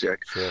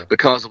project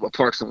because of what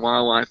Parks and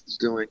Wildlife is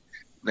doing.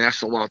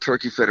 National Wild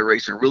Turkey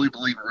Federation, I really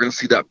believe we're going to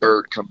see that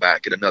bird come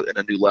back at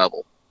a new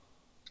level.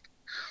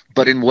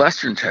 But in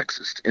Western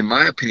Texas, in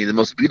my opinion, the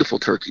most beautiful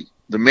turkey,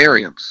 the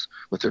Merriams,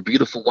 with their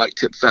beautiful white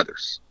tip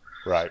feathers.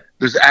 Right.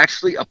 There's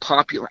actually a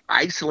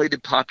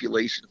isolated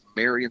population of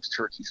Merriam's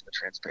turkeys in the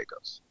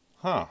Trans-Pecos.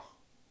 Huh.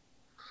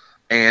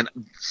 And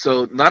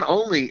so not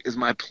only is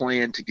my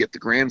plan to get the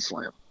Grand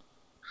Slam,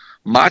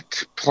 my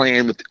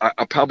plan,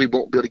 I probably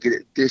won't be able to get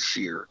it this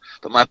year,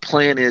 but my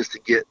plan is to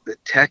get the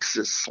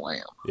Texas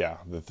Slam. Yeah,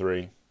 the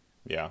 3.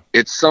 Yeah.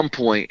 At some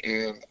point,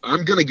 and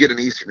I'm going to get an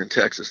Eastern in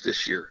Texas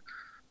this year.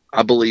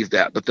 I believe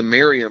that. But the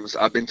Merriams,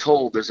 I've been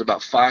told there's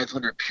about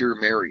 500 pure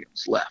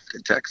Merriams left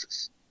in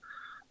Texas.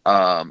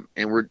 And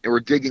we're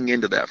digging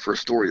into that for a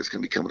story that's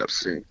going to be coming up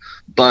soon.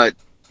 But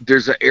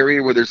there's an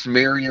area where there's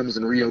Merriams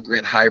and Rio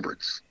Grande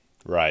hybrids.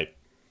 Right.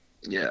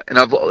 Yeah, and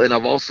I've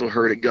also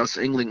heard at Gus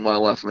Engling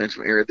Wildlife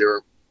Management Area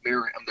there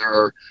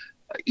are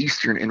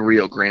Eastern and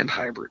Rio Grande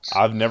hybrids.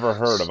 I've never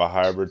heard of a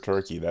hybrid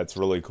turkey. That's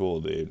really cool,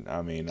 dude.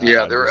 I mean,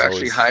 yeah, there are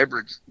actually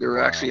hybrids. There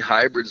are actually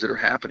hybrids that are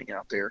happening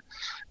out there,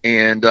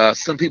 and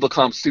some people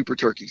call them super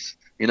turkeys.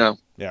 You know.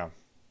 Yeah.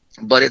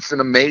 But it's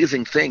an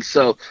amazing thing.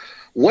 So,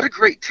 what a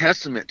great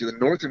testament to the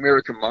North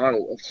American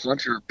model of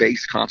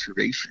hunter-based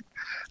conservation.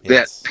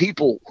 That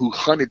people who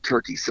hunted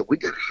turkeys said, we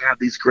got to have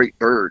these great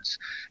birds,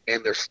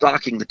 and they're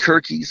stocking the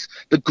turkeys.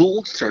 The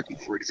Gould's turkey,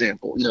 for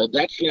example, you know,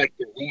 that's like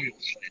the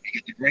Royals. You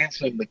get the Grand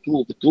Slam, the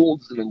Gould. The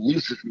Gould's an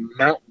elusive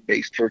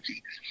mountain-based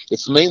turkey.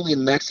 It's mainly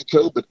in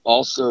Mexico, but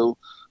also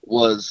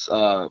was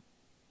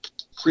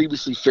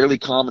previously fairly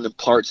common in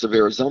parts of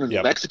Arizona and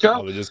New Mexico.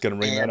 I was just going to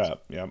bring that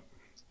up. Yep.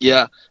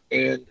 Yeah,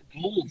 and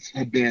Gould's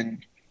have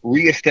been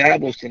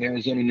reestablished in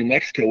Arizona and New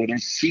Mexico where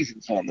there's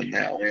seasons on them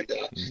now. And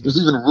there's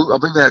even,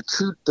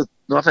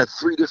 I've had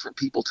 3 different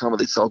people tell me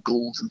they saw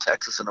Goulds in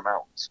Texas in the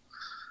mountains.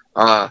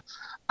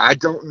 I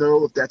don't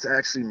know if that's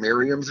actually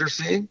Merriam's they're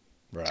seeing.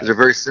 Right. They're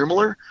very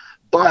similar,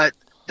 but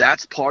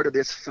that's part of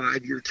this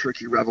 5-year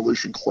turkey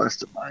revolution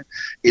quest of mine,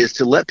 is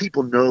to let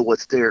people know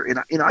what's there.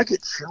 And I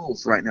get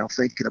chills right now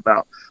thinking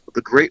about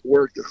the great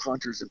work that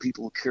hunters and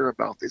people who care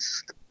about this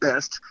is the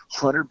best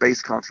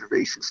hunter-based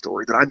conservation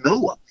story that I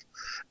know of.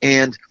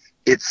 And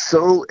it's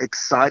so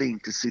exciting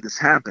to see this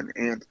happen.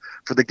 And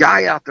for the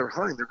guy out there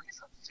hunting, the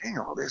reason I'm saying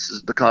all this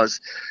is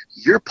because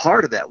you're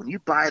part of that. When you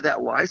buy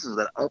that license,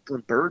 that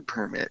upland bird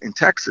permit in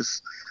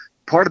Texas,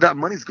 part of that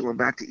money is going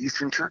back to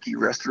Eastern Turkey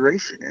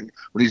restoration. And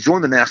when you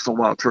join the National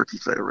Wild Turkey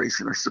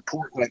Federation or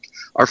support like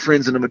our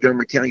friends in the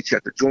Montgomery County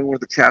chapter, join one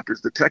of the chapters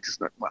of the Texas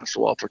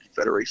National Wild Turkey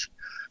Federation,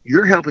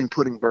 you're helping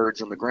putting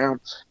birds on the ground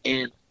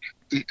and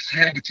fix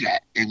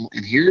habitat. And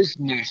here's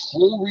my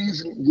whole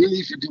reason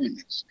really for doing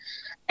this.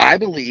 I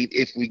believe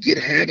if we get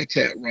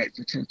habitat right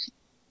for turkey,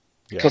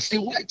 because see,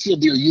 white-tailed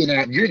deer, you're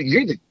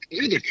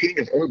the king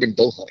of urban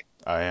bow hunting.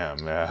 I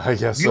am. Yeah, I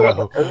guess You have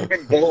an so.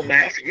 urban bull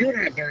mastiff. You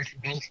and I both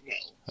know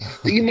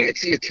that you might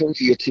see a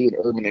turkey or two in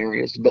urban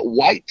areas, but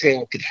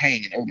whitetail could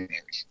hang in urban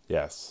areas.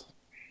 Yes.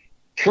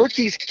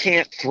 Turkeys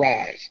can't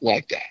thrive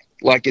like that.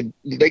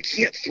 They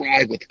can't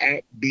thrive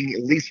without being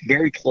at least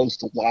very close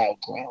to wild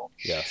ground.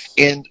 Yes.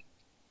 And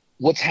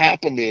what's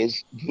happened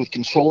is with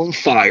controlling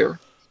fire,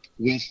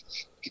 with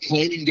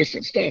planting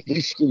different stuff,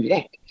 we screwed it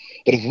up.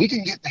 But if we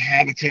can get the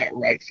habitat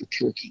right for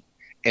turkey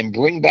and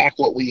bring back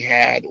what we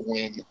had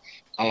when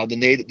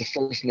the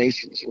First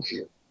Nations were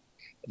here,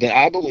 then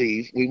I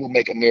believe we will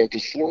make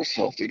America's forests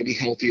healthier. To be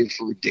healthier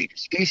for endangered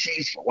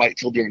species, for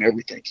white-tailed deer, and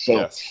everything. So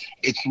Yes.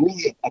 it's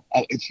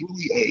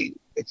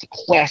a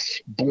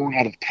quest born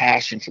out of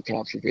passion for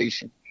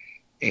conservation,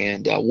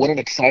 and what an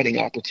exciting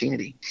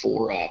opportunity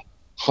for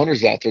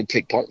hunters out there to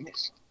take part in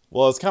this.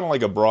 Well, it's kind of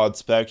like a broad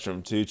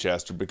spectrum too,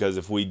 Chester, because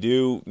if we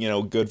do,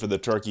 good for the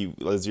turkey,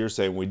 as you're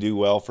saying, we do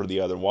well for the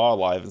other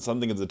wildlife. And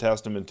something that's a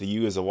testament to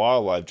you as a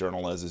wildlife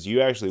journalist is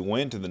you actually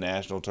went to the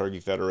National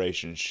Turkey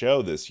Federation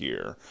show this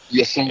year.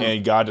 Yes, sir.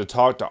 And got to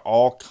talk to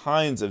all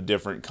kinds of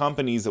different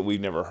companies that we've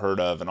never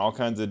heard of, and all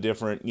kinds of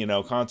different,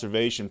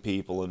 conservation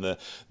people, and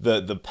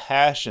the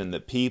passion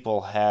that people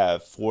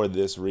have for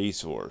this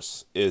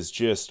resource is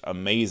just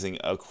amazing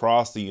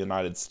across the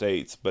United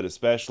States, but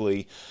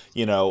especially,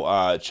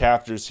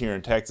 chapters here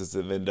in Texas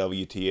of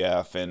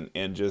NWTF,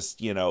 and just,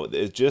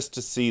 just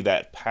to see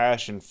that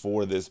passion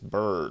for this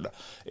bird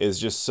is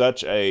just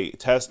such a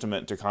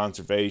testament to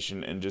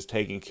conservation and just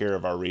taking care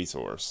of our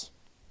resource.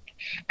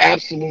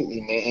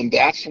 Absolutely, man. And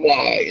that's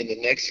why in the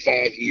next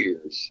 5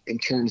 years, in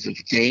terms of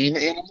game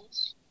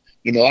animals,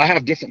 I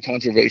have different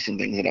conservation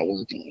things that I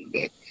work on,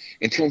 but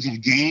in terms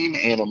of game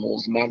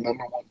animals, my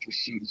number one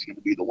pursuit is going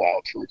to be the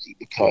wild turkey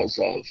because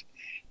of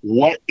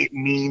what it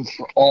means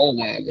for all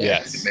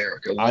wildlife in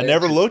America. I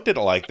never looked at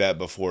it like that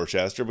before,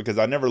 Chester, because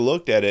I never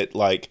looked at it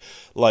like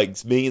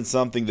being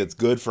something that's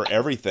good for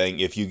everything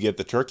if you get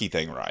the turkey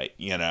thing right,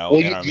 Well,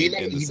 and I mean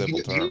in the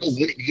simple terms.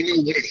 What it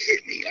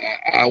hit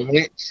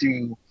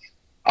me.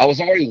 I was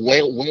already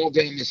well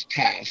down this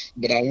path,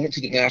 but I went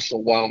to the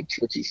National Wild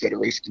Turkey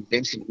Federation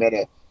convention, met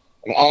an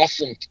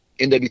awesome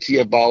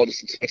NWTF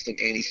biologist in Texas,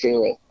 Annie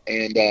Farrell,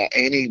 and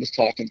Annie was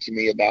talking to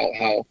me about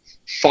how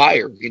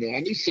fire. I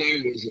knew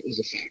fire was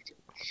a factor,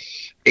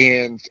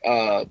 and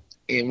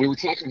we were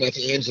talking about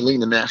the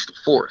Angelina National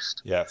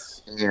Forest.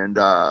 Yes. And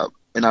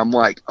I'm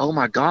like, oh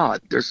my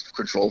God, there's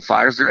controlled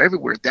fires. They're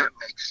everywhere. That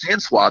makes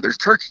sense why there's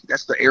turkey.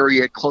 That's the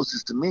area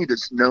closest to me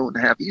that's known to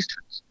have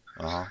easterns.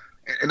 Uh-huh.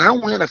 And I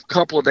went a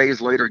couple of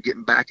days later,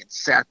 getting back and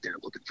sat there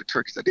looking for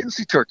turkeys. I didn't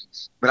see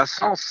turkeys, but I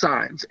saw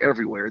signs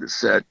everywhere that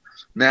said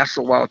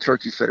National Wild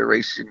Turkey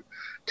Federation,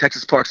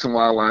 Texas Parks and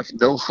Wildlife,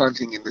 no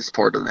hunting in this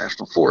part of the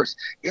national forest.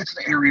 It's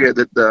an area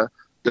that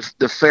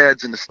the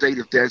feds and the state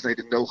have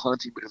designated no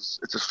hunting, but it's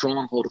a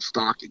stronghold of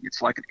stalking.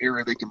 It's like an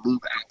area they can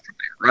move out from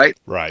there, right?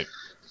 Right.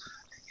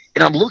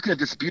 And I'm looking at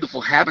this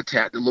beautiful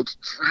habitat that looks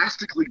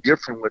drastically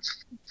different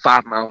what's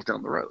 5 miles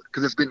down the road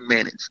because it's been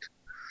managed.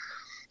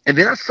 And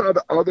then I saw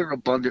the other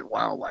abundant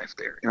wildlife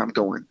there, and I'm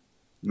going,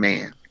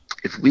 man,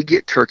 if we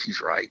get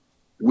turkeys right,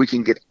 we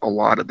can get a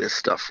lot of this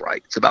stuff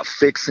right. It's about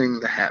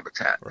fixing the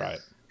habitat. Right.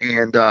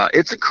 And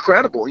it's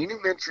incredible. You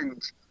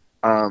mentioned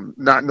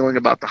not knowing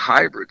about the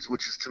hybrids,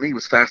 which is, to me,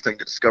 was fascinating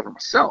to discover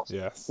myself.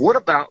 Yes. What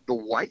about the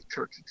white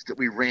turkeys that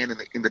we ran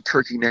in the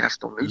Turkey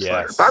National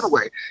newsletter? Yes. By the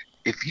way,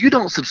 if you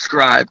don't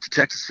subscribe to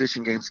Texas Fish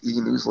and Game's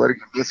e-newsletter,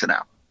 you're missing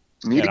out.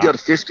 You need to go to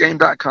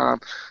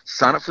fishgame.com,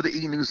 sign up for the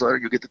e-newsletter.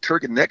 You'll get the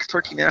turkey. Next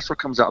Turkey National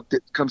comes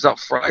out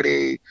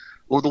Friday.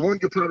 Well, the one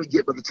you'll probably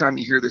get by the time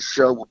you hear this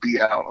show will be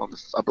out on,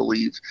 I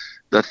believe,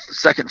 the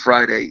second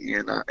Friday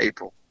in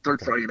April,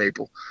 third Friday in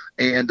April.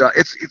 And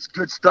it's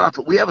good stuff.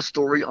 But we have a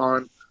story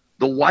on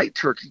the white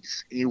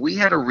turkeys. And we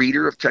had a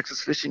reader of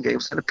Texas Fish and Game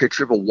send a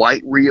picture of a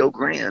white Rio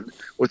Grande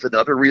with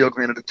another Rio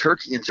Grande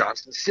turkey in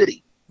Johnston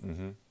City.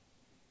 Mm-hmm.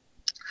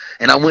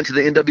 And I went to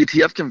the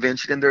NWTF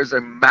convention, and there's a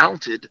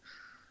mounted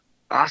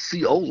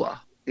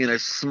Osceola in a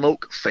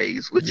smoke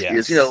phase, which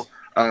is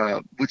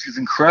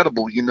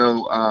incredible.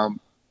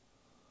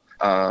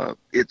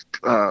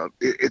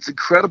 It's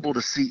incredible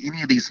to see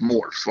any of these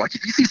morphs. Like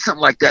if you see something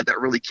like that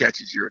really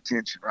catches your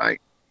attention, right?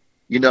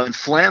 And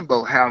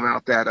Flambeau have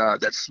out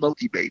that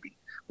smoky baby,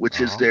 which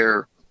is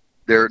their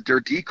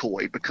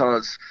decoy,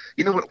 because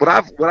what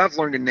I've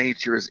learned in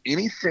nature is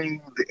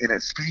anything in a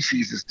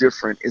species is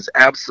different is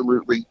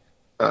absolutely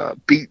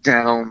beat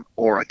down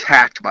or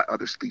attacked by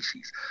other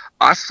species.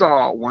 I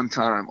saw one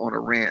time on a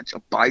ranch a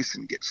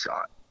bison get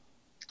shot,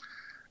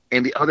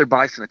 and the other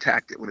bison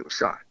attacked it when it was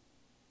shot.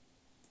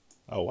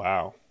 Oh,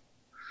 wow.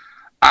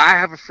 I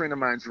have a friend of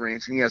mine's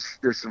ranch, and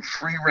there's some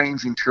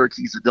free-ranging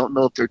turkeys that don't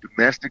know if they're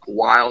domestic,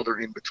 wild, or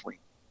in between,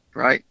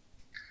 right?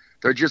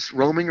 They're just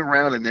roaming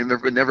around, and they've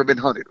never been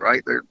hunted,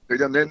 right?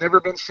 They've never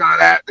been shot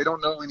at. They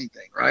don't know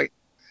anything, right?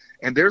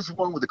 And there's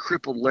one with a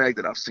crippled leg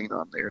that I've seen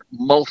on there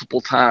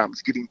multiple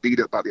times getting beat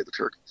up by the other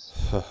turkeys.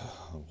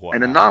 Wow.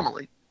 An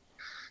anomaly.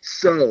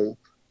 So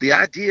the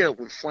idea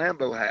what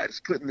Flambeau had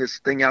is putting this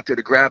thing out there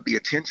to grab the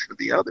attention of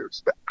the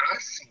others. But I've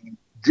seen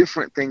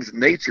different things in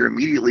nature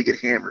immediately get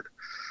hammered.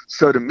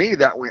 So to me,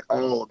 that went,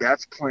 oh,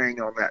 that's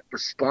playing on that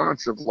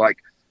response of like,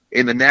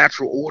 in the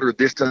natural order,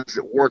 this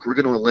doesn't work. We're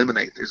going to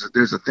eliminate.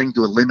 There's a thing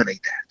to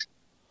eliminate that,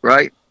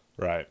 right?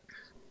 Right.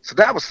 So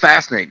that was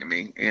fascinating to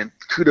me, and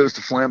kudos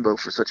to Flambeau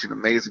for such an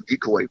amazing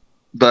decoy.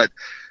 But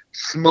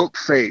smoke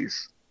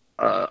phase,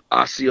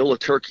 Osceola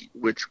turkey,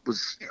 which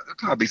was there'd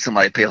probably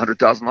somebody pay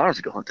 $100,000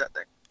 to go hunt that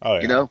thing. Oh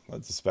yeah, you know,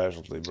 that's a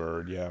specialty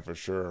bird, yeah, for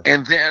sure.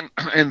 And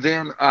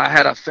then I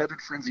had a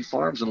Feathered Frenzy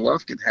Farms in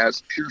Lufkin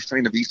has pure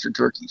strain of Eastern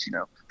turkeys.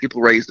 People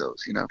raise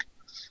those.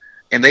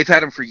 And they've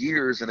had them for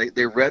years, and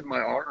they read my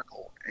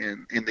article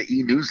in the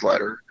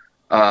e-newsletter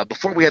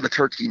before we had the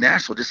Turkey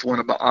National, just one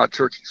about odd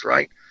turkeys,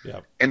 right?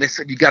 Yeah. And they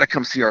said, you got to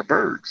come see our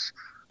birds.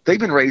 They've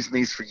been raising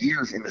these for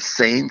years in the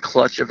same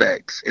clutch of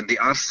eggs. And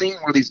I've seen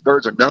where these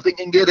birds are nothing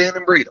can get in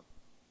and breed them.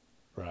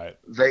 Right.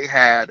 They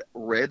had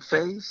red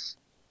phase,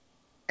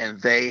 and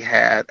they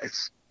had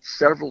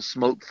several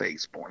smoke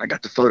phase born. I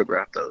got to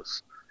photograph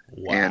those.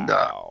 Wow. And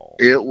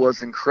it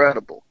was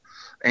incredible.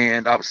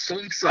 And I was so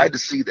excited to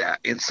see that.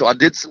 And so I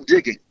did some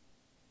digging.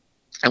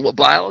 And what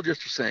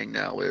biologists are saying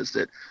now is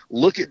that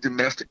look at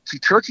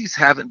turkeys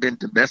haven't been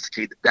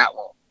domesticated that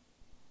long.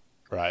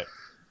 Right.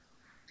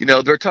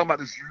 They're talking about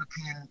these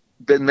European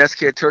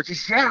domesticated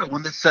turkeys. Yeah,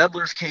 when the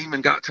settlers came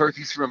and got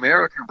turkeys from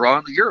America and brought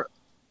them to Europe.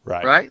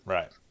 Right.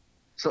 Right.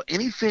 So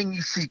anything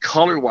you see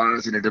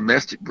color-wise in a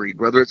domestic breed,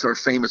 whether it's our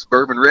famous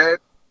bourbon red,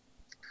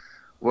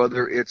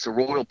 whether it's a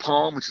royal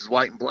palm, which is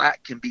white and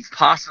black, can be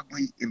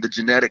possibly in the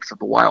genetics of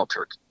the wild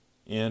turkey.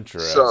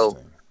 Interesting. So,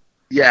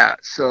 yeah,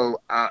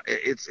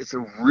 it's a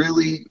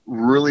really,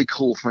 really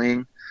cool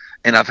thing.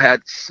 And I've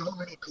had so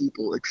many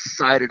people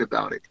excited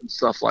about it and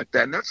stuff like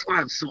that. And that's why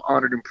I'm so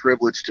honored and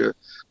privileged to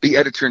be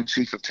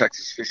editor-in-chief of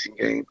Texas Fish and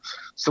Game.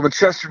 So when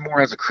Chester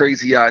Moore has a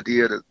crazy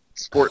idea to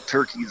sport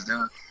turkeys,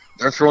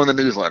 they're throwing the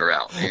newsletter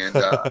out. And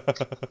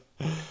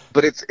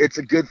but it's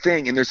a good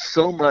thing. And there's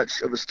so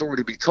much of a story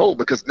to be told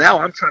because now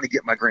I'm trying to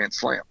get my Grand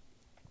Slam.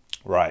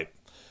 Right.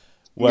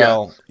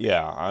 Well,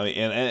 yeah. I mean,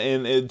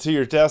 and to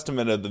your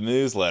testament of the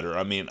newsletter,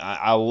 I mean,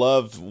 I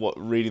love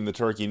reading the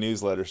turkey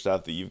newsletter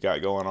stuff that you've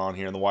got going on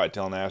here in the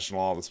Whitetail National,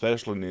 all the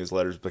specialty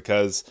newsletters,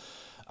 because,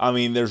 I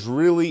mean, there's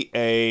really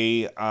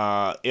and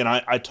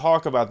I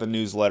talk about the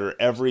newsletter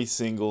every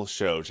single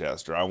show,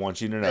 Chester. I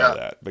want you to know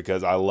that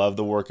because I love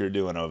the work you're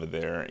doing over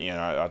there.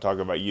 I talk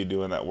about you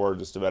doing that Word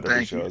Just About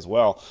every show as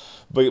well.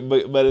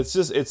 But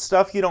it's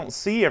stuff you don't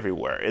see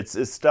everywhere.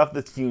 It's stuff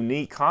that's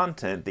unique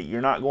content that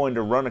you're not going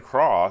to run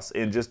across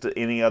in just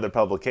any other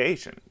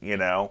publication,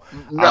 No,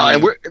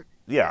 and we're...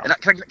 Yeah. And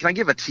can I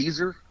give a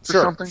teaser for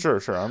something?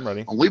 Sure. I'm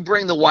ready. When we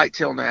bring the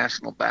Whitetail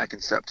National back in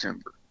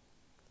September,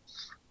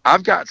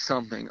 I've got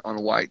something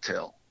on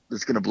whitetail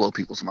that's going to blow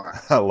people's minds.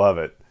 I love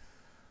it.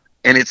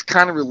 And it's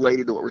kind of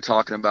related to what we're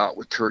talking about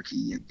with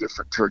turkey and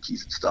different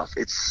turkeys and stuff.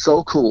 It's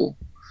so cool.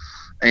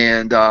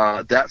 And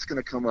that's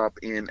going to come up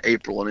in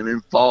April. And it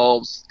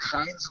involves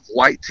kinds of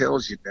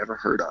whitetails you've never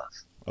heard of.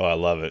 Oh, I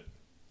love it.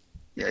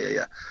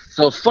 Yeah.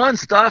 So fun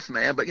stuff,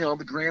 man. But,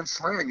 the Grand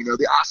Slam,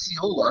 the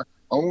Osceola,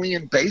 only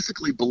in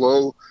basically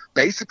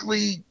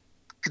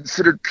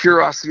considered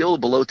pure Osceola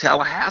below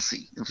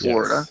Tallahassee in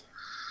Florida. Yes.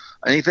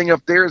 Anything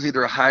up there is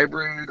either a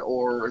hybrid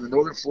or in the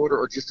northern Florida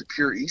or just a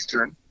pure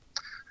Eastern.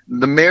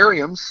 The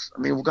Merriams,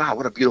 I mean, well, God,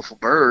 what a beautiful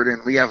bird.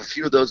 And we have a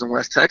few of those in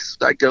West Texas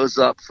that goes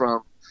up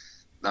from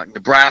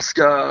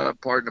Nebraska,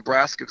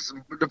 because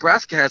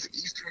Nebraska has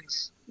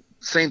Easterns,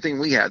 same thing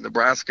we had.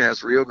 Nebraska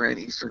has Rio Grande,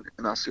 Eastern,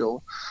 and Osceola.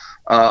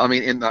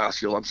 In the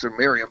Osceola, I'm sorry,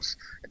 Merriams.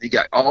 And you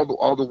got all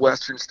the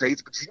Western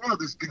states. But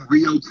there's been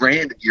Rio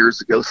Grande years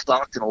ago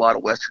stocked in a lot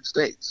of Western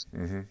states.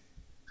 Mm-hmm.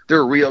 There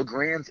are Rio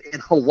Grandes in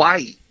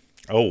Hawaii.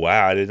 Oh,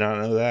 wow. I did not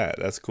know that.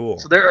 That's cool.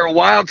 So there are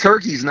wild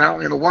turkeys now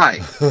in Hawaii.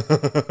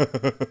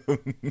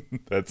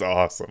 That's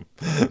awesome.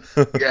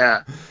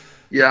 Yeah.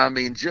 I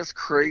mean, just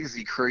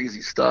crazy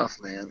stuff,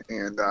 man.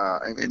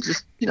 And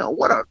just,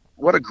 what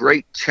a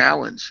great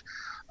challenge.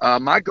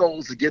 My goal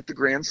is to get the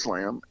Grand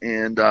Slam.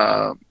 And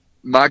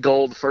my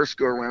goal, the first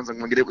go around, is I'm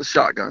going to get it with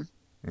shotgun.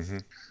 Mm-hmm.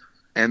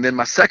 And then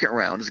my second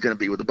round is going to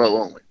be with the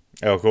bow only.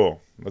 Oh, cool.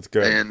 That's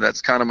good. And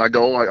that's kind of my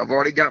goal. I've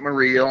already got my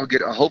Rio.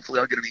 Hopefully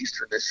I'll get an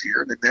Eastern this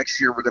year. And then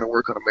next year we're going to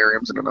work on a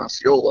Merriams and an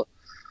Osceola.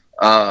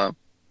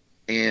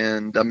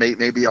 And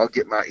maybe I'll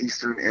get my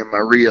Eastern and my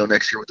Rio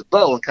next year with the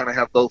bow and kind of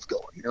have both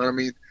going. You know what I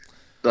mean?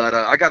 But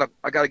I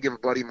gotta give a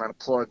buddy of mine a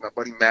plug. My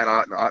buddy Matt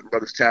Otten, Otten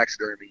Brothers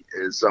Taxidermy,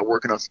 is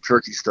working on some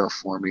turkey stuff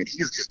for me, and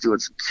he's just doing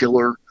some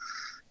killer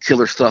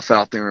stuff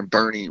out there in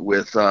Bernie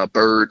with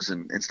birds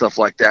and stuff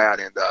like that.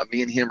 And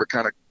me and him are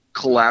kind of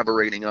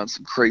collaborating on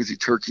some crazy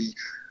turkey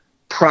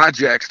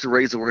projects to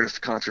raise awareness to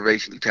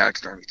conservation and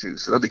taxidermy too.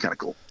 So that'd be kind of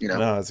cool, No,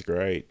 that's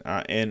great.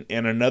 And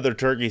another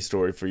turkey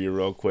story for you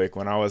real quick.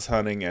 When I was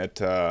hunting at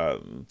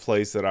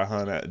place that I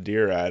hunt at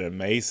deer at in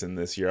Mason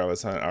last year,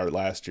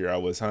 I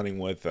was hunting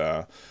with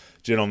a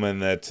gentleman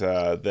that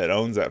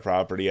owns that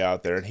property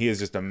out there, and he is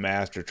just a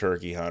master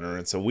turkey hunter.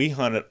 And so we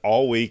hunted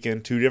all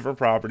weekend, 2 different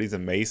properties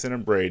in Mason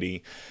and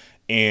Brady.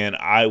 and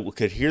I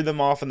could hear them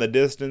off in the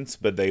distance,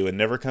 but they would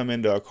never come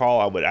into a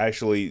call. I would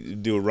actually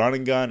do a run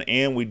and gun,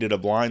 and we did a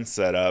blind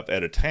setup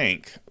at a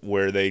tank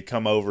where they'd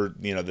come over,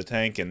 the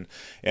tank and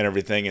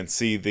everything, and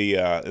see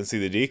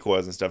the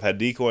decoys and stuff. Had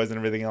decoys and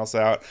everything else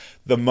out.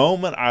 The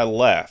moment I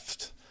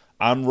left,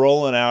 I'm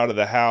rolling out of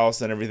the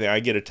house and everything. I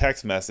get a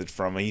text message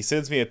from him. He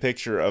sends me a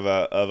picture of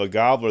a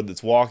gobbler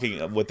that's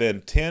walking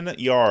within 10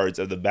 yards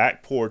of the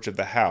back porch of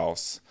the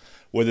house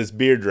with his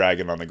beard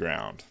dragging on the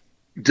ground.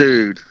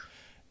 Dude.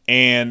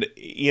 And,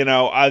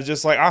 I was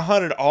just like, I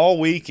hunted all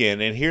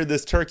weekend, and here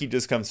this turkey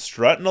just comes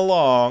strutting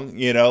along,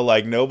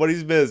 like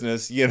nobody's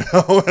business, and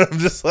I'm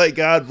just like,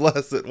 God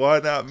bless it. Why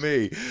not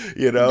me?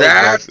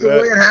 That's the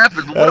way it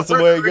happens. That's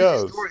the way it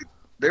goes. Story.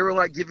 They were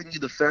like giving you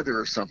the feather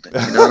or something.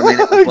 You know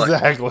what I mean?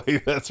 Exactly.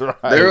 That's right.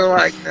 They were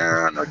like,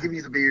 no, give me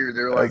the beard.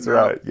 They were like, that's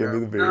right. Give me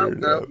the beard.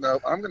 No.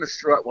 I'm going to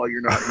strut while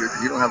you're not here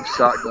because you don't have a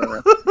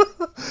shotgun.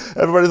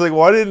 Everybody's like,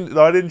 why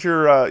didn't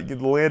your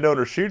the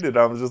landowner shoot it?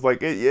 I was just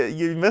like,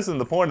 you're missing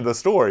the point of the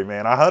story,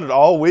 man. I hunted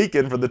all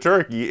weekend for the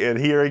turkey, and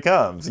here he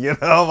comes. I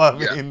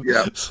mean,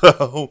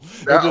 so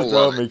it just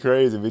drove me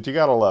crazy. But you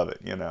gotta love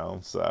it,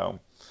 So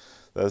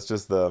that's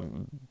just the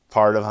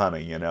part of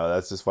hunting,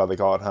 That's just why they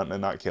call it hunting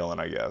and not killing,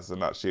 I guess, and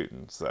not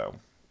shooting. So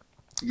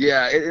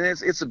yeah,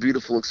 it's a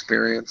beautiful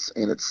experience,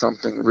 and it's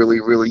something really,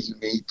 really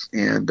unique.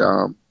 And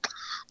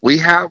we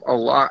have a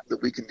lot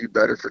that we can do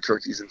better for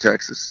turkeys in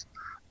Texas.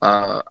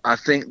 I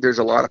think there's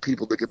a lot of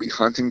people that could be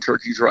hunting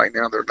turkeys right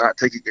now. They're not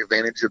taking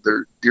advantage of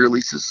their deer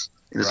leases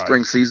in the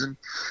spring season.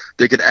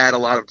 They could add a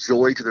lot of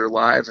joy to their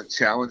lives and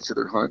challenge to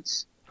their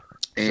hunts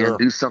and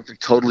do something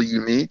totally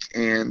unique.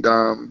 And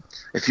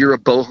if you're a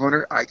bow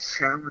hunter, I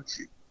challenge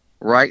you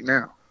right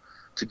now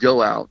to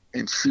go out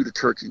and shoot a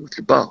turkey with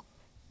your bow.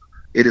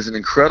 It is an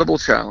incredible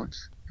challenge.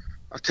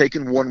 I've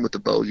taken one with the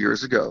bow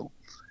years ago.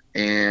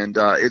 And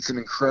it's an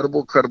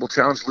incredible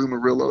challenge. Lou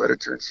Murillo,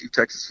 editor-in-chief,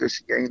 Texas Fish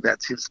and Game,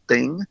 that's his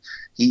thing.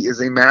 He is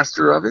a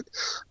master of it.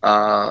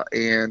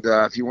 And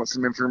if you want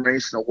some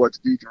information on what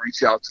to do, you can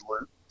reach out to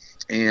Lou.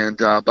 And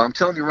but I'm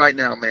telling you right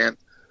now, man,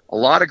 a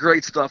lot of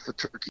great stuff with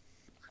turkey.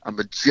 A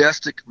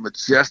majestic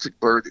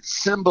bird that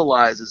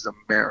symbolizes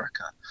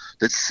America,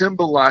 that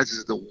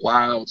symbolizes the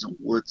wilds and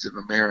woods of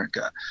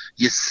America.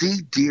 You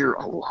see deer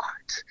a lot,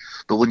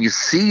 but when you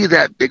see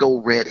that big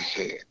old red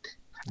head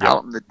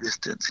out in the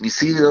distance, and you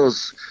see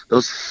those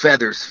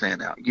feathers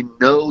fan out, you're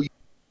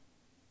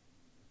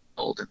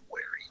old and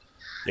wary.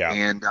 Yeah.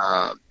 And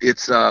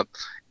it's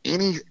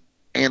any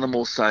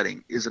animal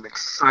sighting is an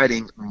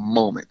exciting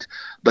moment,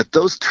 but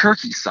those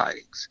turkey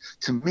sightings,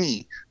 to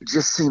me,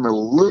 just seem a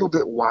little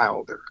bit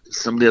wilder than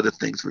some of the other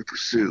things we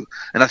pursue.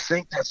 And I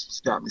think that's what's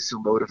got me so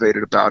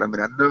motivated about them.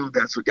 And I know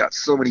that's what got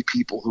so many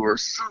people who are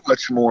so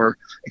much more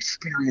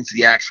experienced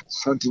the actual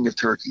hunting of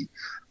turkey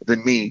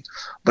than me.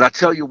 But I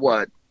tell you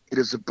what, it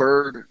is a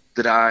bird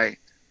that I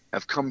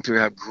have come to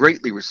have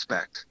greatly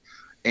respect.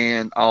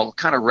 And I'll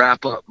kind of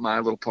wrap up my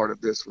little part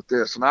of this with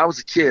this. When I was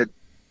a kid,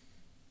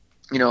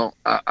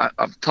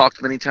 I've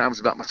talked many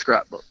times about my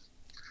scrapbook.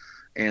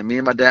 And me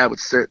and my dad would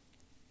sit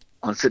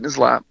in his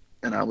lap,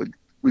 and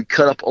we'd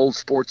cut up old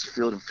sports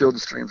field and Field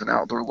and Streams and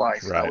Outdoor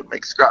Life. Right. And I would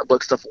make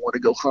scrapbook stuff I want to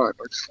go hunt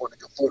or just want to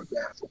go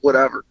photograph or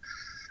whatever.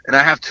 And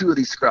I have 2 of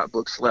these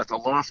scrapbooks left. I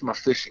lost my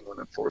fishing one,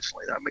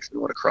 unfortunately. That makes me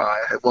want to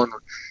cry. I had one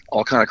with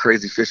all kind of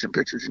crazy fishing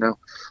pictures,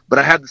 But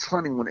I had this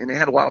hunting one, and it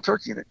had a wild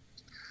turkey in it.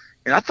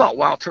 And I thought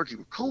wild turkey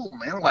were cool,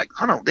 man. I'm like,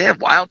 they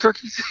have wild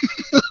turkeys?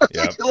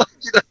 Yep.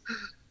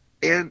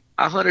 And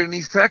I hunted in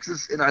East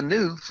Texas, and I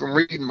knew from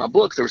reading my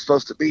books they were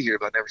supposed to be here,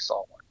 but I never saw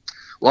one.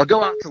 Well, I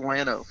go out to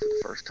Llano for the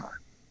first time.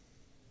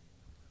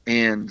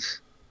 And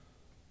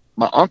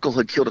my uncle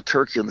had killed a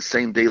turkey on the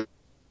same day, at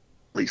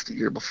least a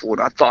year before,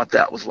 and I thought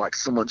that was like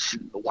someone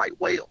shooting a white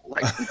whale.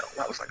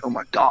 I was like, oh,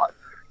 my God.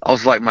 I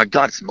was like, my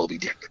God, it's Moby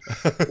Dick.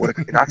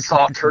 And I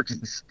saw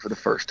turkeys for the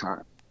first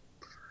time.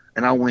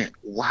 And I went,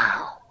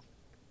 wow.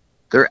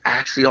 There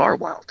actually are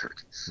wild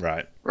turkeys.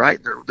 Right.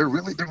 They're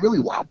really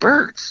wild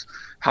birds.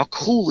 How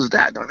cool is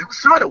that? I never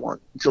shot at one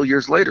until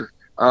years later.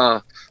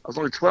 I was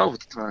only 12 at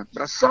the time,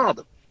 but I saw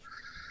them.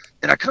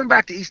 And I come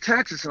back to East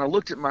Texas, and I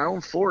looked at my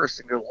own forest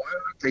and go, why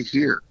aren't they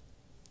here?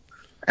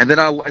 And then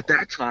at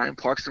that time,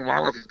 Parks and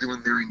Wildlife was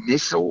doing their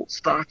initial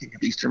stocking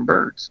of eastern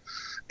birds.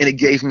 And it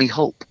gave me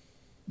hope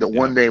that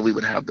one day we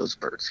would have those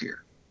birds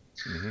here.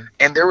 Mm-hmm.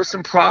 And there were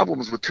some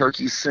problems with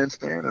turkeys since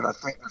then, and I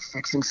think they're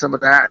fixing some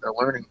of that. They're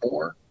learning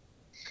more.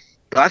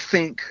 But I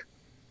think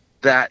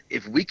that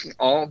if we can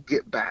all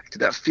get back to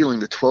that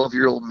feeling the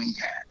 12-year-old me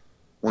had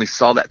when he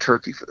saw that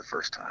turkey for the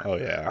first time,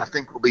 I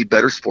think we'll be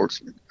better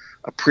sportsmen,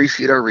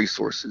 appreciate our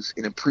resources,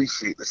 and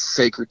appreciate the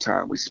sacred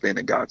time we spend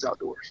in God's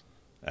outdoors.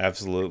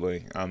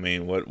 Absolutely. I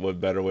mean, what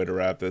better way to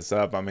wrap this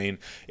up? I mean,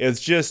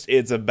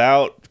 it's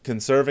about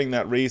conserving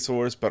that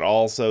resource, but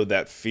also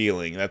that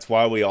feeling. That's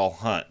why we all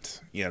hunt,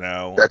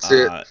 That's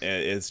it.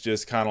 It's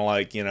just kind of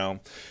like,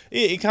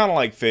 it kind of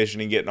like fishing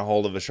and getting a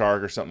hold of a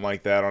shark or something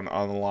like that on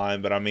the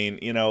line. But I mean,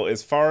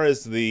 as far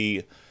as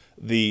the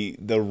the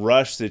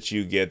rush that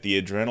you get,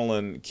 the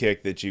adrenaline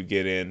kick that you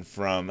get in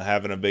from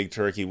having a big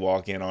turkey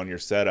walk in on your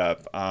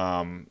setup,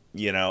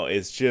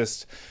 it's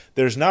just,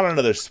 there's not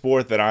another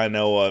sport that I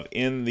know of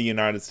in the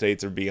United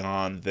States or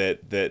beyond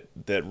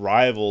that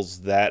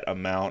rivals that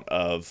amount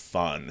of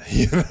fun.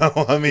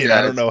 I mean,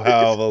 I don't know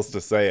how else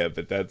to say it,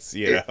 but that's,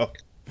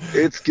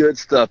 it's good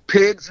stuff.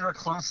 Pigs are a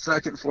close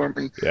second for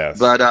me. Yes.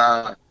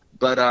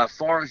 But as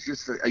far as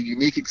just a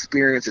unique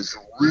experience, it's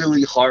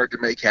really hard to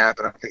make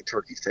happen. I think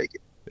turkeys take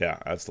it. Yeah,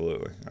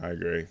 absolutely. I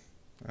agree.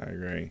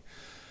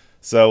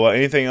 So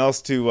anything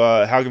else to,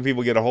 how can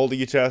people get a hold of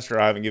you, Chester?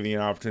 I haven't given you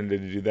an opportunity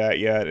to do that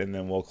yet, and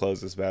then we'll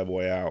close this bad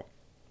boy out.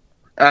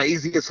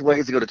 Easiest way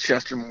is to go to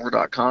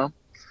chestermoore.com.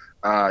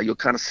 You'll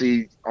kind of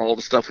see all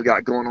the stuff we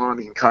got going on.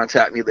 You can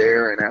contact me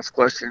there and ask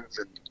questions,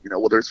 and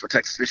whether it's for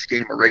Texas Fish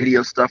Game or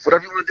radio stuff,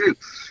 whatever you want to do.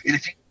 And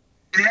if you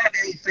have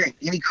anything,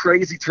 any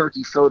crazy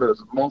turkey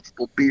photos of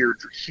multiple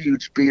beards or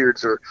huge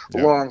beards or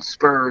long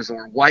spurs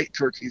or white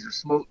turkeys or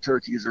smoked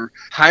turkeys or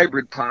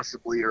hybrid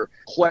possibly, or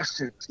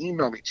questions,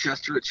 email me,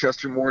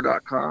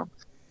 chester@chestermoore.com,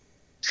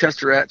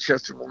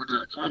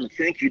 chester@chestermoore.com. And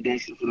thank you,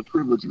 Dustin, for the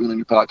privilege of being on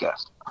your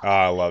podcast.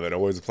 I love it.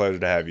 Always a pleasure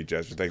to have you,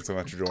 Chester. Thanks so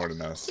much for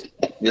joining us.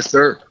 Yes,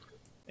 sir.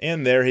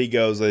 And there he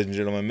goes, ladies and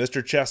gentlemen,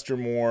 Mr. Chester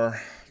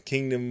Moore,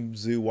 Kingdom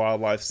Zoo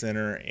Wildlife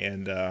Center,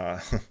 and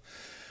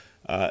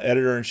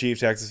editor-in-chief,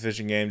 Texas Fish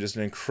and Game. Just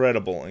an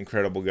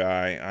incredible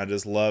guy. I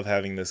just love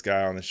having this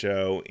guy on the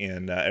show,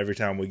 and every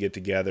time we get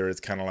together, it's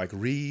kind of like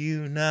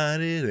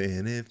reunited,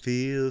 and it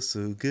feels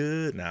so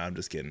good. No, I'm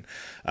just kidding.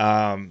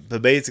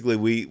 But basically,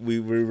 we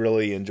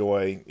really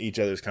enjoy each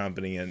other's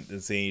company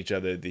and seeing each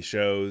other at the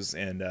shows,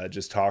 and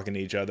just talking to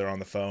each other on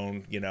the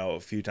phone, a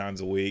few times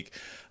a week.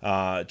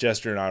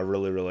 Chester and I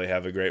really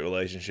have a great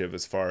relationship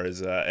as far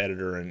as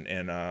editor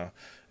and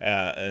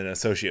an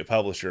associate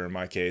publisher in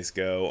my case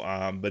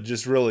go, but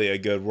just really a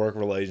good work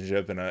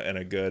relationship and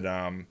a good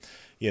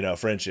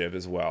friendship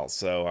as well.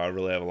 So I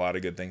really have a lot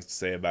of good things to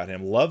say about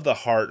him. Love the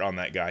heart on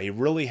that guy. He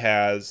really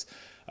has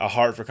a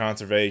heart for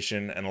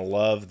conservation, and I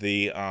love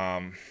the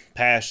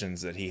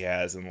passions that he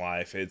has in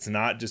life. It's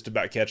not just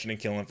about catching and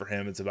killing for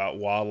him. It's about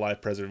wildlife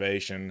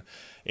preservation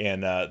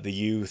and the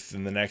youth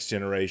and the next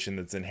generation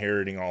that's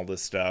inheriting all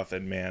this stuff.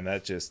 And man,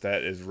 that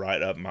is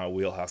right up my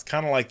wheelhouse.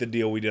 Kind of like the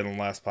deal we did on the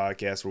last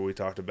podcast where we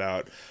talked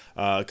about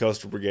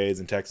coastal brigades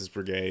and Texas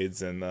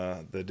brigades and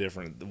the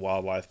different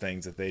wildlife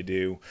things that they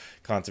do,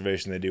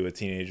 conservation they do with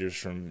teenagers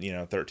from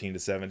 13 to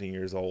 17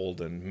 years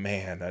old. And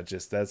man,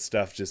 that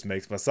stuff just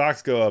makes my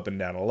socks go up and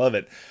down. I love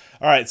it.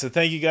 All right, so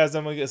thank you guys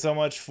so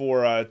much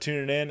for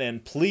tuning in,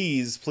 and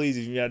please, if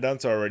you've not done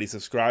so already,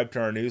 subscribe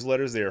to our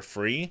newsletters. They are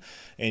free,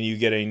 and you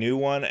get a new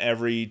one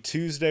every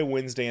Tuesday,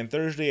 Wednesday, and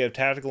Thursday. You have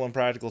Tactical and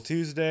Practical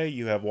Tuesday,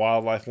 you have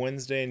Wildlife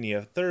Wednesday, and you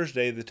have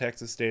Thursday, the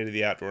Texas State of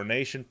the Outdoor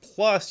Nation.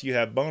 Plus, you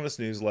have bonus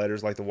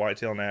newsletters like the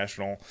Whitetail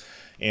National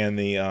and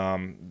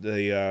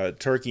the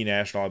Turkey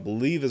National, I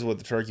believe is what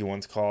the turkey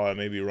one's called. I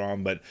may be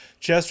wrong, but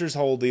Chester's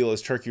whole deal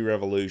is Turkey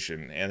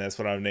Revolution, and that's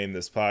what I've named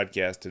this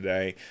podcast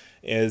today,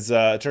 is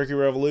Turkey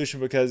Revolution,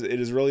 because it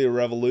is really a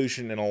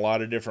revolution in a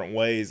lot of different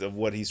ways of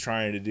what he's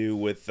trying to do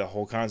with the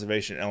whole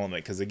conservation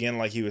element. Because again,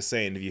 like he was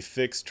saying, if you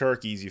fix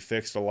turkeys, you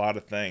fixed a lot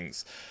of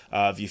things.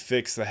 If you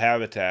fix the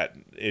habitat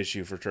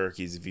issue for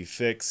turkeys, if you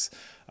fix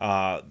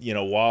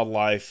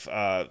wildlife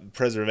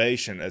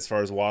preservation, as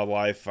far as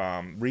wildlife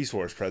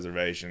resource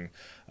preservation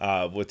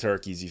with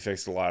turkeys, you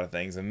fixed a lot of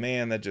things. And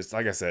man, that just,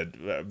 like I said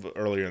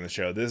earlier in the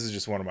show, this is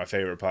just one of my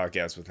favorite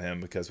podcasts with him,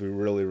 because we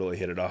really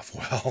hit it off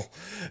well.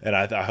 And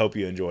I hope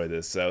you enjoy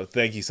this. So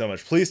thank you so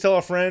much. Please tell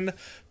a friend.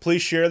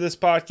 Please share this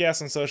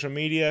podcast on social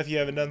media if you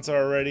haven't done so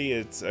already.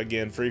 It's,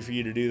 again, free for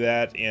you to do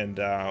that. And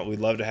we'd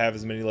love to have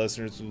as many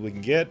listeners as we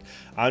can get.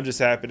 I'm just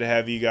happy to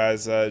have you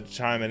guys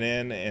chiming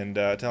in and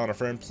telling a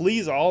friend.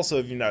 Please also,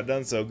 if you've not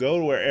done so, go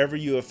to wherever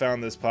you have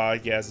found this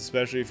podcast,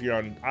 especially if you're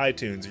on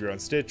iTunes, if you're on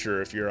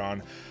Stitcher, if you're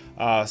on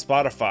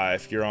Spotify,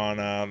 if you're on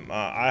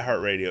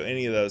iHeartRadio,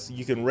 any of those,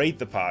 you can rate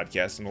the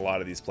podcast on a lot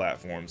of these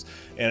platforms.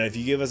 And if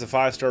you give us a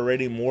 5-star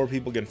rating, more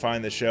people can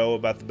find the show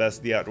about the best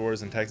of the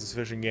outdoors and Texas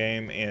Fish and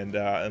Game, and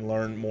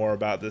learn more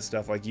about this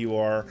stuff like you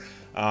are.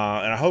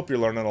 And I hope you're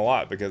learning a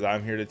lot, because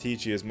I'm here to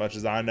teach you as much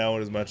as I know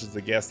and as much as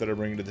the guests that I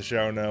bring to the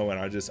show know. And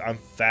I'm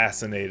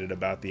fascinated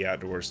about the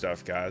outdoor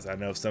stuff, guys. I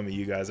know some of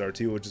you guys are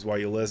too, which is why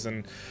you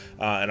listen.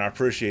 And I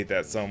appreciate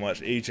that so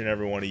much. Each and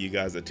every one of you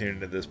guys that tune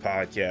into this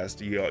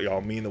podcast,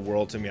 y'all mean the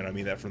world to me, and I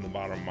mean that from the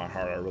bottom of my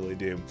heart. I really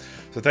do.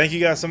 So thank you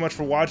guys so much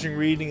for watching,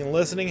 reading, and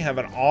listening. Have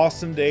an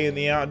awesome day in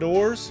the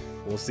outdoors.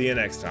 We'll see you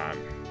next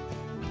time.